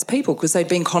lost those people because they'd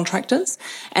been contractors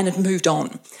and had moved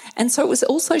on. And so it was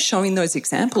also showing those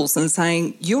examples and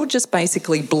saying, you're just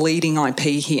basically bleeding IP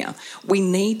here. We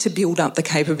need to build up the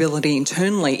capability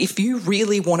internally. If you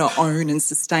really want to own and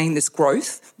sustain this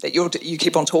growth that you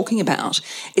keep on talking about,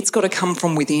 it's got to come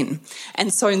from within.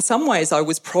 And so in some ways,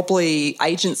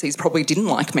 agencies probably didn't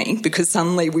like me because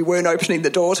suddenly we weren't opening the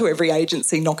door to every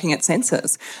agency knocking at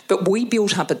Census. But we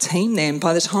built up a team then.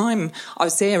 By the time I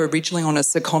was there originally on a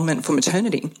secondment for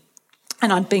maternity,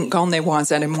 and I'd been gone there while I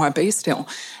was at MYB still.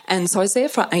 And so I was there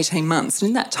for 18 months. And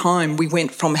in that time, we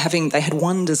went from they had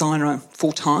one designer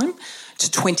full-time to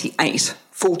 28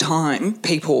 full-time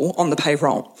people on the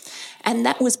payroll. And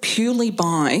that was purely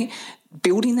by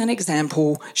building that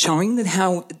example, showing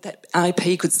how that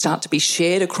IP could start to be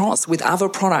shared across with other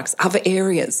products, other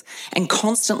areas, and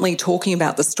constantly talking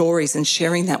about the stories and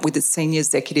sharing that with the senior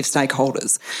executive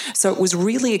stakeholders. So it was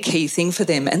really a key thing for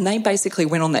them. And they basically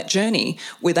went on that journey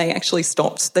where they actually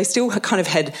stopped. They still kind of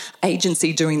had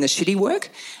agency doing the shitty work,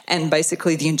 and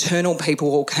basically the internal people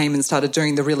all came and started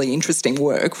doing the really interesting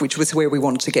work, which was where we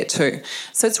wanted to get to.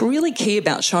 So it's really key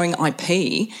about showing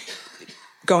IP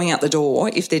going out the door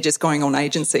if they're just going on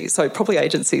agencies. So probably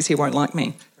agencies here won't like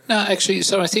me. No, actually,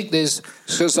 so I think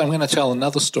because I'm going to tell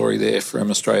another story there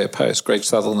from Australia Post. Greg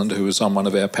Sutherland, who was on one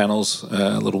of our panels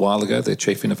a little while ago, their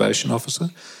Chief Innovation Officer,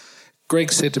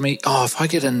 Greg said to me, if I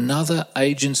get another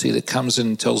agency that comes in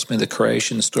and tells me the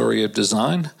creation story of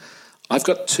design, I've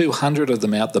got 200 of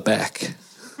them out the back.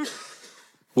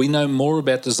 We know more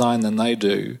about design than they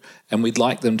do, and we'd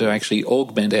like them to actually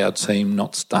augment our team,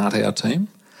 not start our team.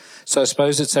 So I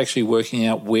suppose it's actually working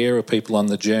out where are people on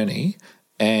the journey,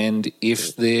 and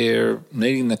if they're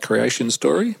needing the creation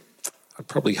story, I'd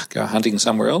probably go hunting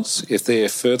somewhere else. If they're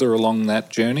further along that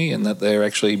journey and that they're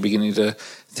actually beginning to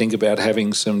think about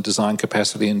having some design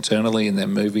capacity internally and they're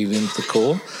moving into the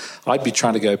core, I'd be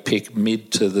trying to go pick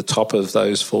mid to the top of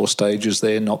those 4 stages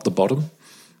there, not the bottom,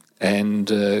 and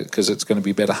because it's going to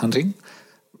be better hunting.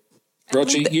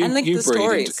 Roger, you breed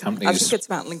into companies. I think it's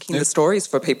about linking the stories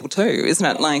for people too, isn't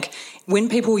it? Like when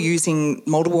people are using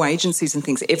multiple agencies and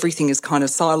things, everything is kind of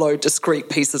siloed, discrete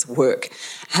pieces of work.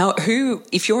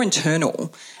 If you're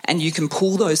internal and you can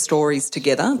pull those stories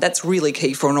together, that's really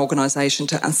key for an organisation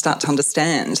to start to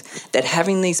understand that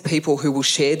having these people who will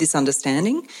share this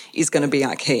understanding is going to be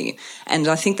our key. And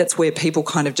I think that's where people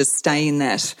kind of just stay in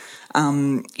that,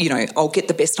 I'll get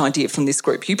the best idea from this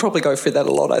group. You probably go through that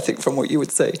a lot, I think, from what you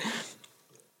would see.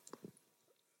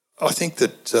 I think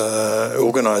that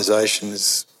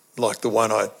organisations like the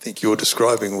one I think you're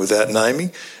describing without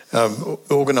naming,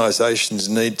 organisations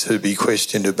need to be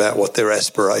questioned about what their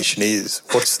aspiration is.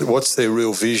 What's their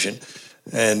real vision?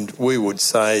 And we would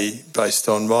say, based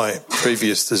on my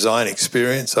previous design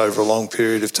experience over a long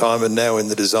period of time and now in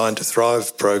the Design to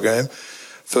Thrive program,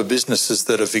 for businesses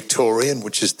that are Victorian,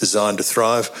 which is Design to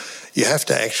Thrive, you have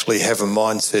to actually have a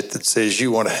mindset that says you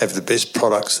want to have the best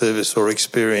product, service or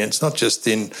experience, not just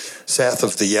in south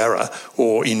of the Yarra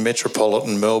or in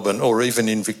metropolitan Melbourne or even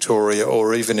in Victoria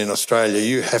or even in Australia.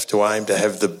 You have to aim to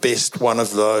have the best one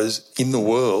of those in the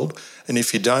world. And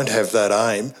if you don't have that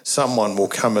aim, someone will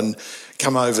come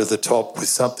over the top with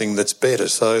something that's better.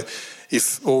 So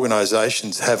if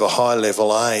organisations have a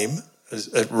high-level aim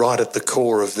right at the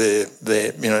core of their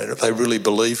they really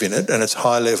believe in it and it's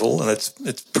high level and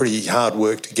it's pretty hard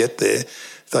work to get there,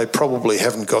 they probably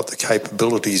haven't got the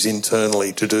capabilities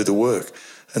internally to do the work.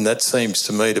 And that seems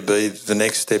to me to be the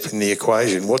next step in the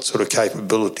equation. What sort of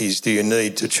capabilities do you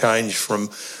need to change from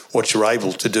what you're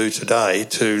able to do today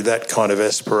to that kind of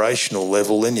aspirational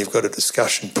level? Then you've got a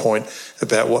discussion point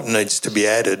about what needs to be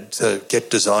added to get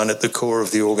design at the core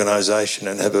of the organisation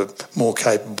and have a more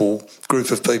capable group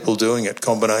of people doing it,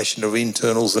 combination of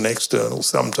internals and externals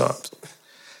sometimes.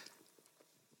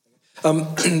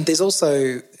 There's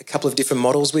also a couple of different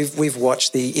models. We've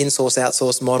watched the in-source,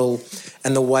 outsource model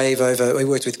and the wave over. We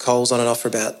worked with Coles on and off for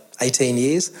about 18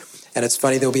 years. And it's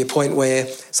funny, there'll be a point where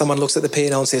someone looks at the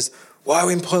P&L and says, why are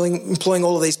we employing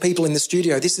all of these people in the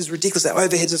studio? This is ridiculous. Our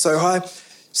overheads are so high.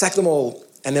 Sack them all.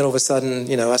 And then all of a sudden,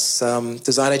 us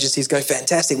design agencies go,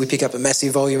 fantastic. We pick up a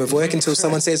massive volume of work until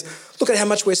someone says, look at how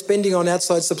much we're spending on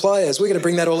outside suppliers. We're going to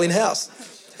bring that all in-house.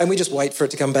 And we just wait for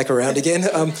it to come back around again.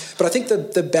 But I think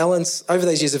the balance, over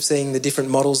those years of seeing the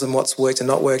different models and what's worked and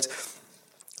not worked,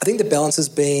 I think the balance has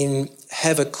been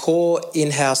have a core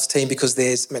in-house team because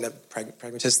there's, a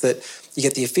pragmatist, that you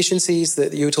get the efficiencies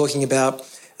that you were talking about.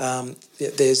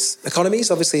 There's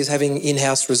economies, obviously, as having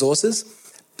in-house resources,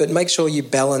 but make sure you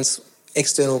balance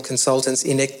external consultants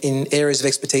in areas of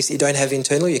expertise that you don't have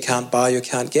internally, you can't buy, you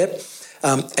can't get.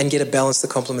 And get a balance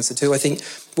that complements the two. I think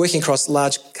working across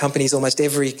large companies, almost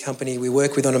every company we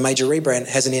work with on a major rebrand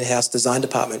has an in-house design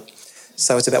department.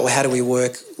 So it's about, how do we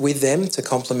work with them to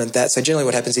complement that? So generally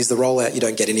what happens is the rollout you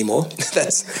don't get anymore.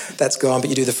 that's gone, but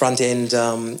you do the front end,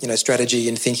 strategy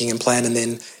and thinking and plan, and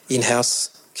then in-house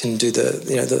can do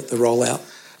the rollout.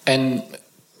 And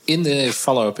in the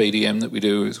follow-up EDM that we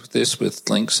do with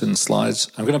links and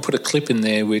slides, I'm going to put a clip in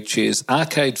there which is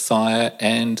Arcade Fire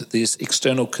and this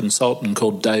external consultant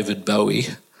called David Bowie,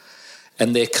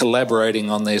 and they're collaborating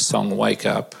on their song Wake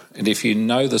Up. And if you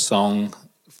know the song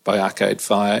by Arcade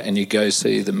Fire and you go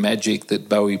see the magic that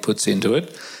Bowie puts into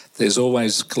it, there's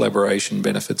always collaboration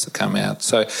benefits that come out.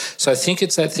 So I think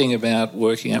it's that thing about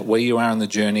working out where you are in the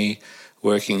journey,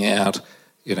 working out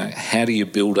how do you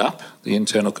build up the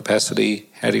internal capacity?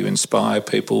 How do you inspire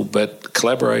people? But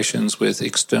collaborations with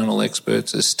external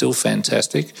experts is still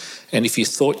fantastic. And if you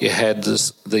thought you had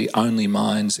the only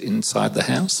minds inside the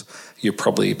house, you're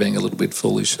probably being a little bit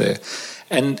foolish there.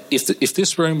 And if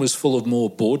this room was full of more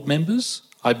board members,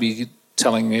 I'd be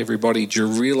telling everybody, do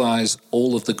you realise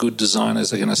all of the good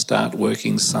designers are going to start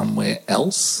working somewhere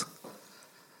else?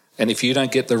 And if you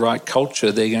don't get the right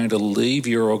culture, they're going to leave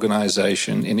your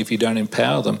organisation, and if you don't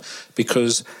empower them,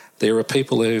 because there are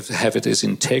people who have it as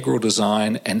integral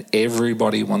design and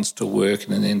everybody wants to work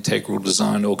in an integral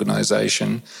design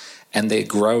organisation, and they're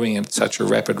growing at such a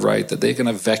rapid rate that they're going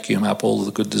to vacuum up all of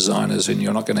the good designers and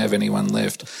you're not going to have anyone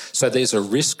left. So there's a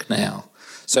risk now.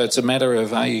 So it's a matter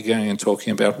of, are you going and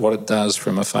talking about what it does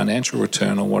from a financial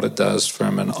return or what it does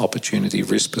from an opportunity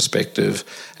risk perspective,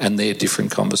 and they're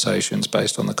different conversations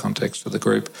based on the context of the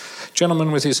group.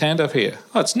 Gentleman with his hand up here.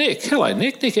 Oh, it's Nick. Hello,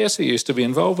 Nick. Nick Esser used to be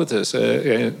involved with this.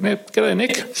 G'day,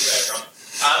 Nick.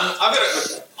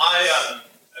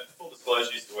 Full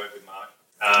disclosure, used to work with Mark.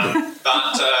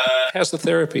 But how's the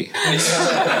therapy?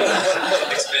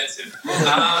 Expensive.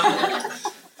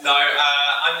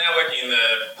 I'm now working in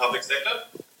the public sector,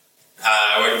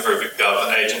 working for a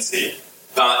gov agency.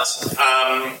 But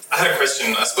I had a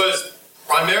question, I suppose,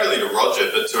 primarily to Roger,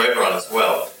 but to everyone as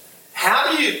well.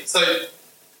 How do you? So,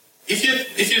 if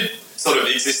you're sort of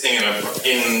existing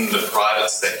in the private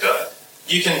sector,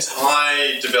 you can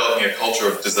tie developing a culture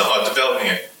of design, developing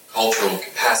a cultural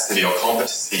capacity or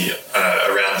competency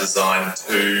around design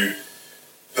to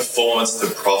performance, to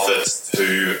profits,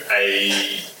 to a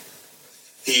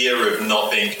fear of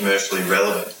not being commercially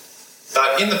relevant.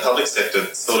 But in the public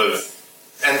sector, sort of,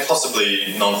 and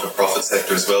possibly non-for-profit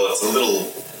sector as well, it's a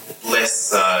little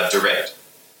less direct.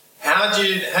 How do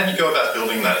you go about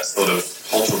building that sort of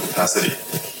cultural capacity?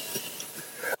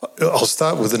 I'll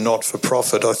start with the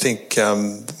not-for-profit. I think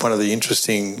one of the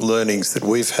interesting learnings that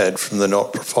we've had from the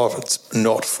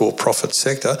not-for-profit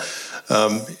sector,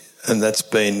 and that's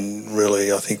been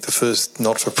really, I think, the first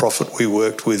not-for-profit we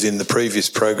worked with in the previous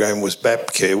program was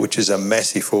Bapcare, which is a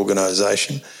massive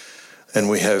organisation, and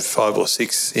we have 5 or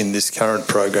 6 in this current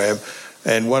program.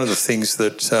 And one of the things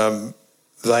that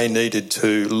they needed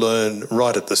to learn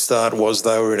right at the start was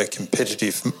they were in a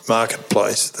competitive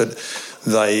marketplace, that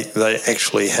they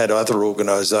actually had other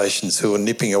organisations who were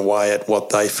nipping away at what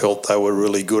they felt they were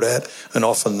really good at, and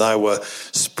often they were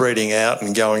spreading out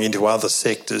and going into other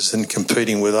sectors and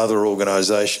competing with other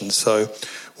organisations. So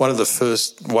one of the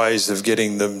first ways of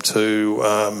getting them to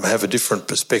have a different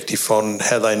perspective on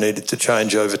how they needed to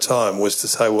change over time was to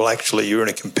say, well, actually, you're in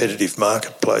a competitive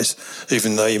marketplace,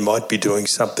 even though you might be doing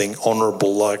something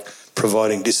honourable like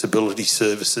providing disability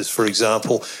services, for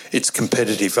example. It's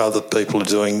competitive. Other people are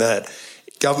doing that.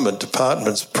 Government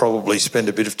departments probably spend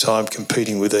a bit of time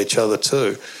competing with each other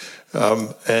too.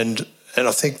 And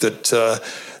I think that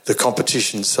the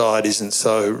competition side isn't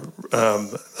so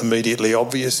immediately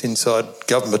obvious inside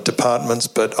government departments,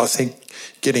 but I think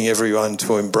getting everyone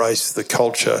to embrace the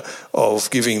culture of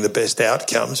giving the best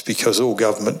outcomes, because all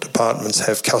government departments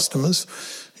have customers,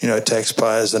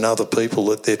 taxpayers and other people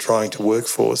that they're trying to work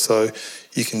for. So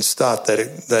you can start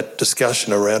that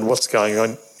discussion around what's going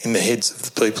on in the heads of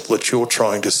the people that you're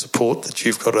trying to support, that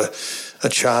you've got a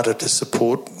charter to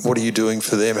support. What are you doing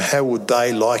for them? How would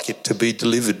they like it to be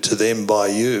delivered to them by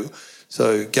you?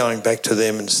 So going back to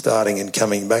them and starting and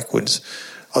coming backwards,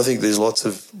 I think there's lots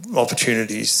of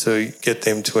opportunities to get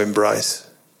them to embrace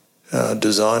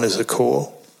design as a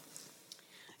core.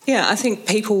 Yeah, I think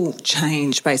people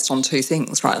change based on two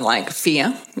things, right? Like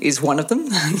fear is one of them.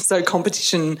 So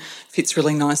competition fits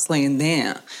really nicely in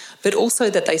there. But also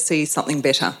that they see something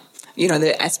better.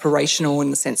 They're aspirational in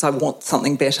the sense I want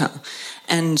something better.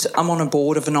 And I'm on a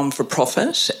board of a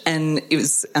non-for-profit, and it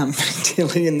was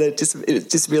dealing in the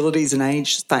disabilities and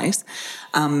age space.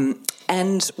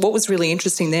 And what was really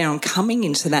interesting there on coming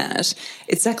into that,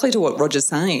 exactly to what Roger's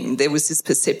saying, there was this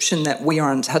perception that we are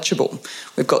untouchable.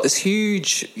 We've got this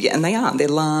huge, and they're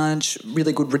large,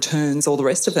 really good returns, all the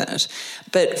rest of it.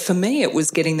 But for me, it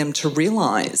was getting them to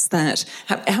realise that,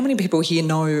 how many people here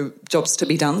know jobs to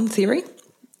be done theory?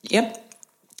 Yep.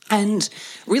 And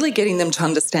really getting them to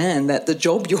understand that the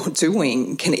job you're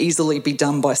doing can easily be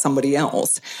done by somebody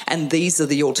else. And these are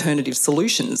the alternative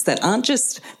solutions that aren't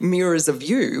just mirrors of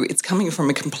you. It's coming from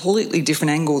a completely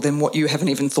different angle than what you haven't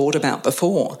even thought about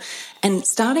before. And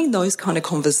starting those kind of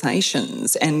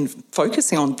conversations and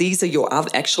focusing on these are your other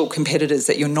actual competitors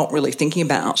that you're not really thinking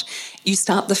about, you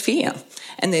start the fear.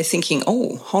 And they're thinking,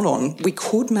 oh, hold on, we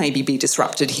could maybe be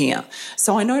disrupted here.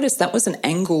 So I noticed that was an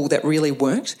angle that really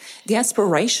worked. The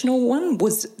aspirational one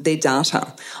was their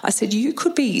data. I said,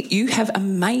 you have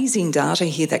amazing data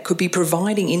here that could be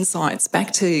providing insights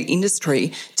back to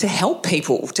industry to help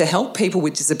people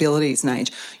with disabilities and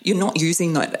age. You're not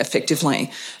using that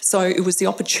effectively. So it was the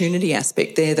opportunity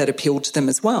aspect there that appealed to them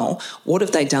as well. What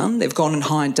have they done? They've gone and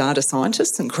hired data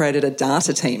scientists and created a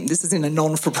data team. This is in a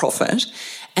non-for-profit.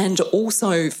 And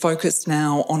also focused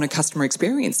now on a customer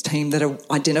experience team that are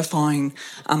identifying,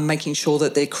 making sure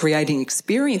that they're creating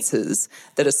experiences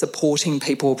that are supporting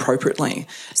people appropriately.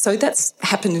 So that's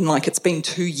happened in it's been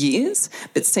 2 years,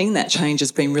 but seeing that change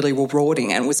has been really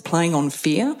rewarding and was playing on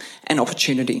fear and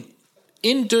opportunity.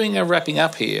 In doing a wrapping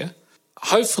up here,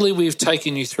 hopefully we've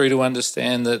taken you through to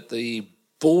understand that the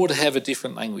board have a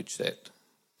different language set.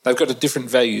 They've got a different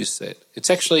value set. It's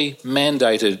actually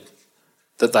mandated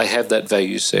that they have that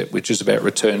value set, which is about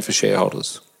return for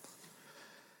shareholders.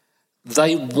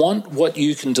 They want what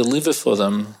you can deliver for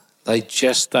them. They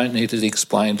just don't need it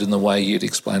explained in the way you'd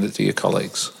explain it to your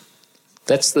colleagues.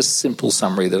 That's the simple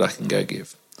summary that I can go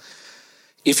give.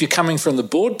 If you're coming from the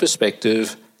board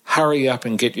perspective, hurry up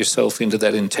and get yourself into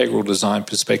that integral design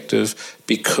perspective,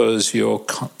 because your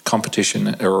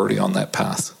competition are already on that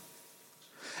path.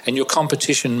 And your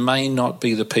competition may not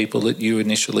be the people that you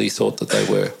initially thought that they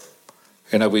were.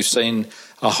 We've seen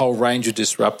a whole range of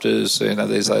disruptors.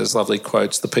 There's those lovely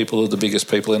quotes, the people who are the biggest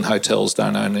people in hotels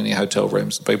don't own any hotel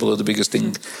rooms. The people who are the biggest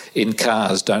in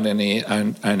cars don't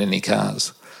own any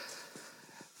cars.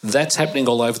 That's happening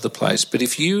all over the place. But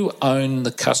if you own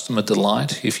the customer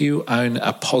delight, if you own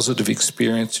a positive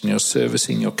experience and you're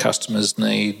servicing your customer's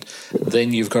need,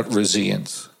 then you've got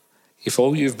resilience. If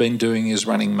all you've been doing is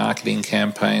running marketing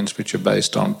campaigns which are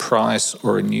based on price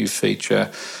or a new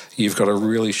feature, you've got a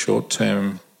really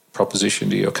short-term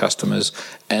proposition to your customers,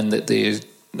 and that the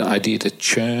idea to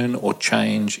churn or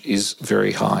change is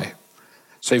very high.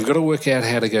 So you've got to work out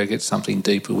how to go get something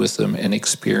deeper with them, and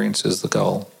experience is the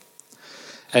goal.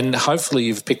 And hopefully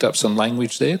you've picked up some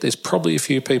language there. There's probably a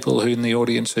few people who in the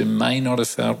audience who may not have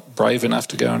felt brave enough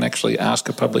to go and actually ask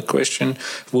a public question.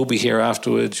 We'll be here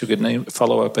afterwards. You can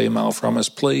follow-up email from us.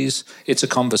 Please, it's a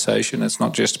conversation. It's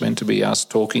not just meant to be us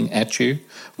talking at you.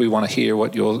 We want to hear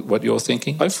what you're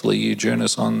thinking. Hopefully you join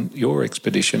us on your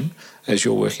expedition as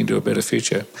you're working to a better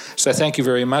future. So thank you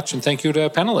very much, and thank you to our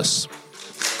panellists.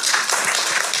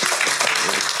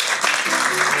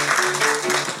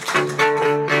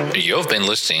 You've been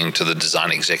listening to the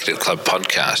Design Executive Club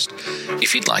podcast.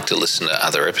 If you'd like to listen to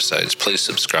other episodes, please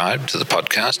subscribe to the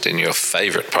podcast in your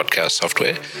favourite podcast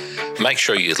software. Make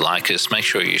sure you like us, make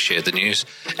sure you share the news,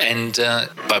 and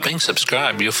by being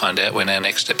subscribed, you'll find out when our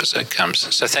next episode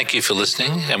comes. So thank you for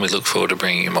listening, and we look forward to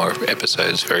bringing you more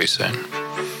episodes very soon.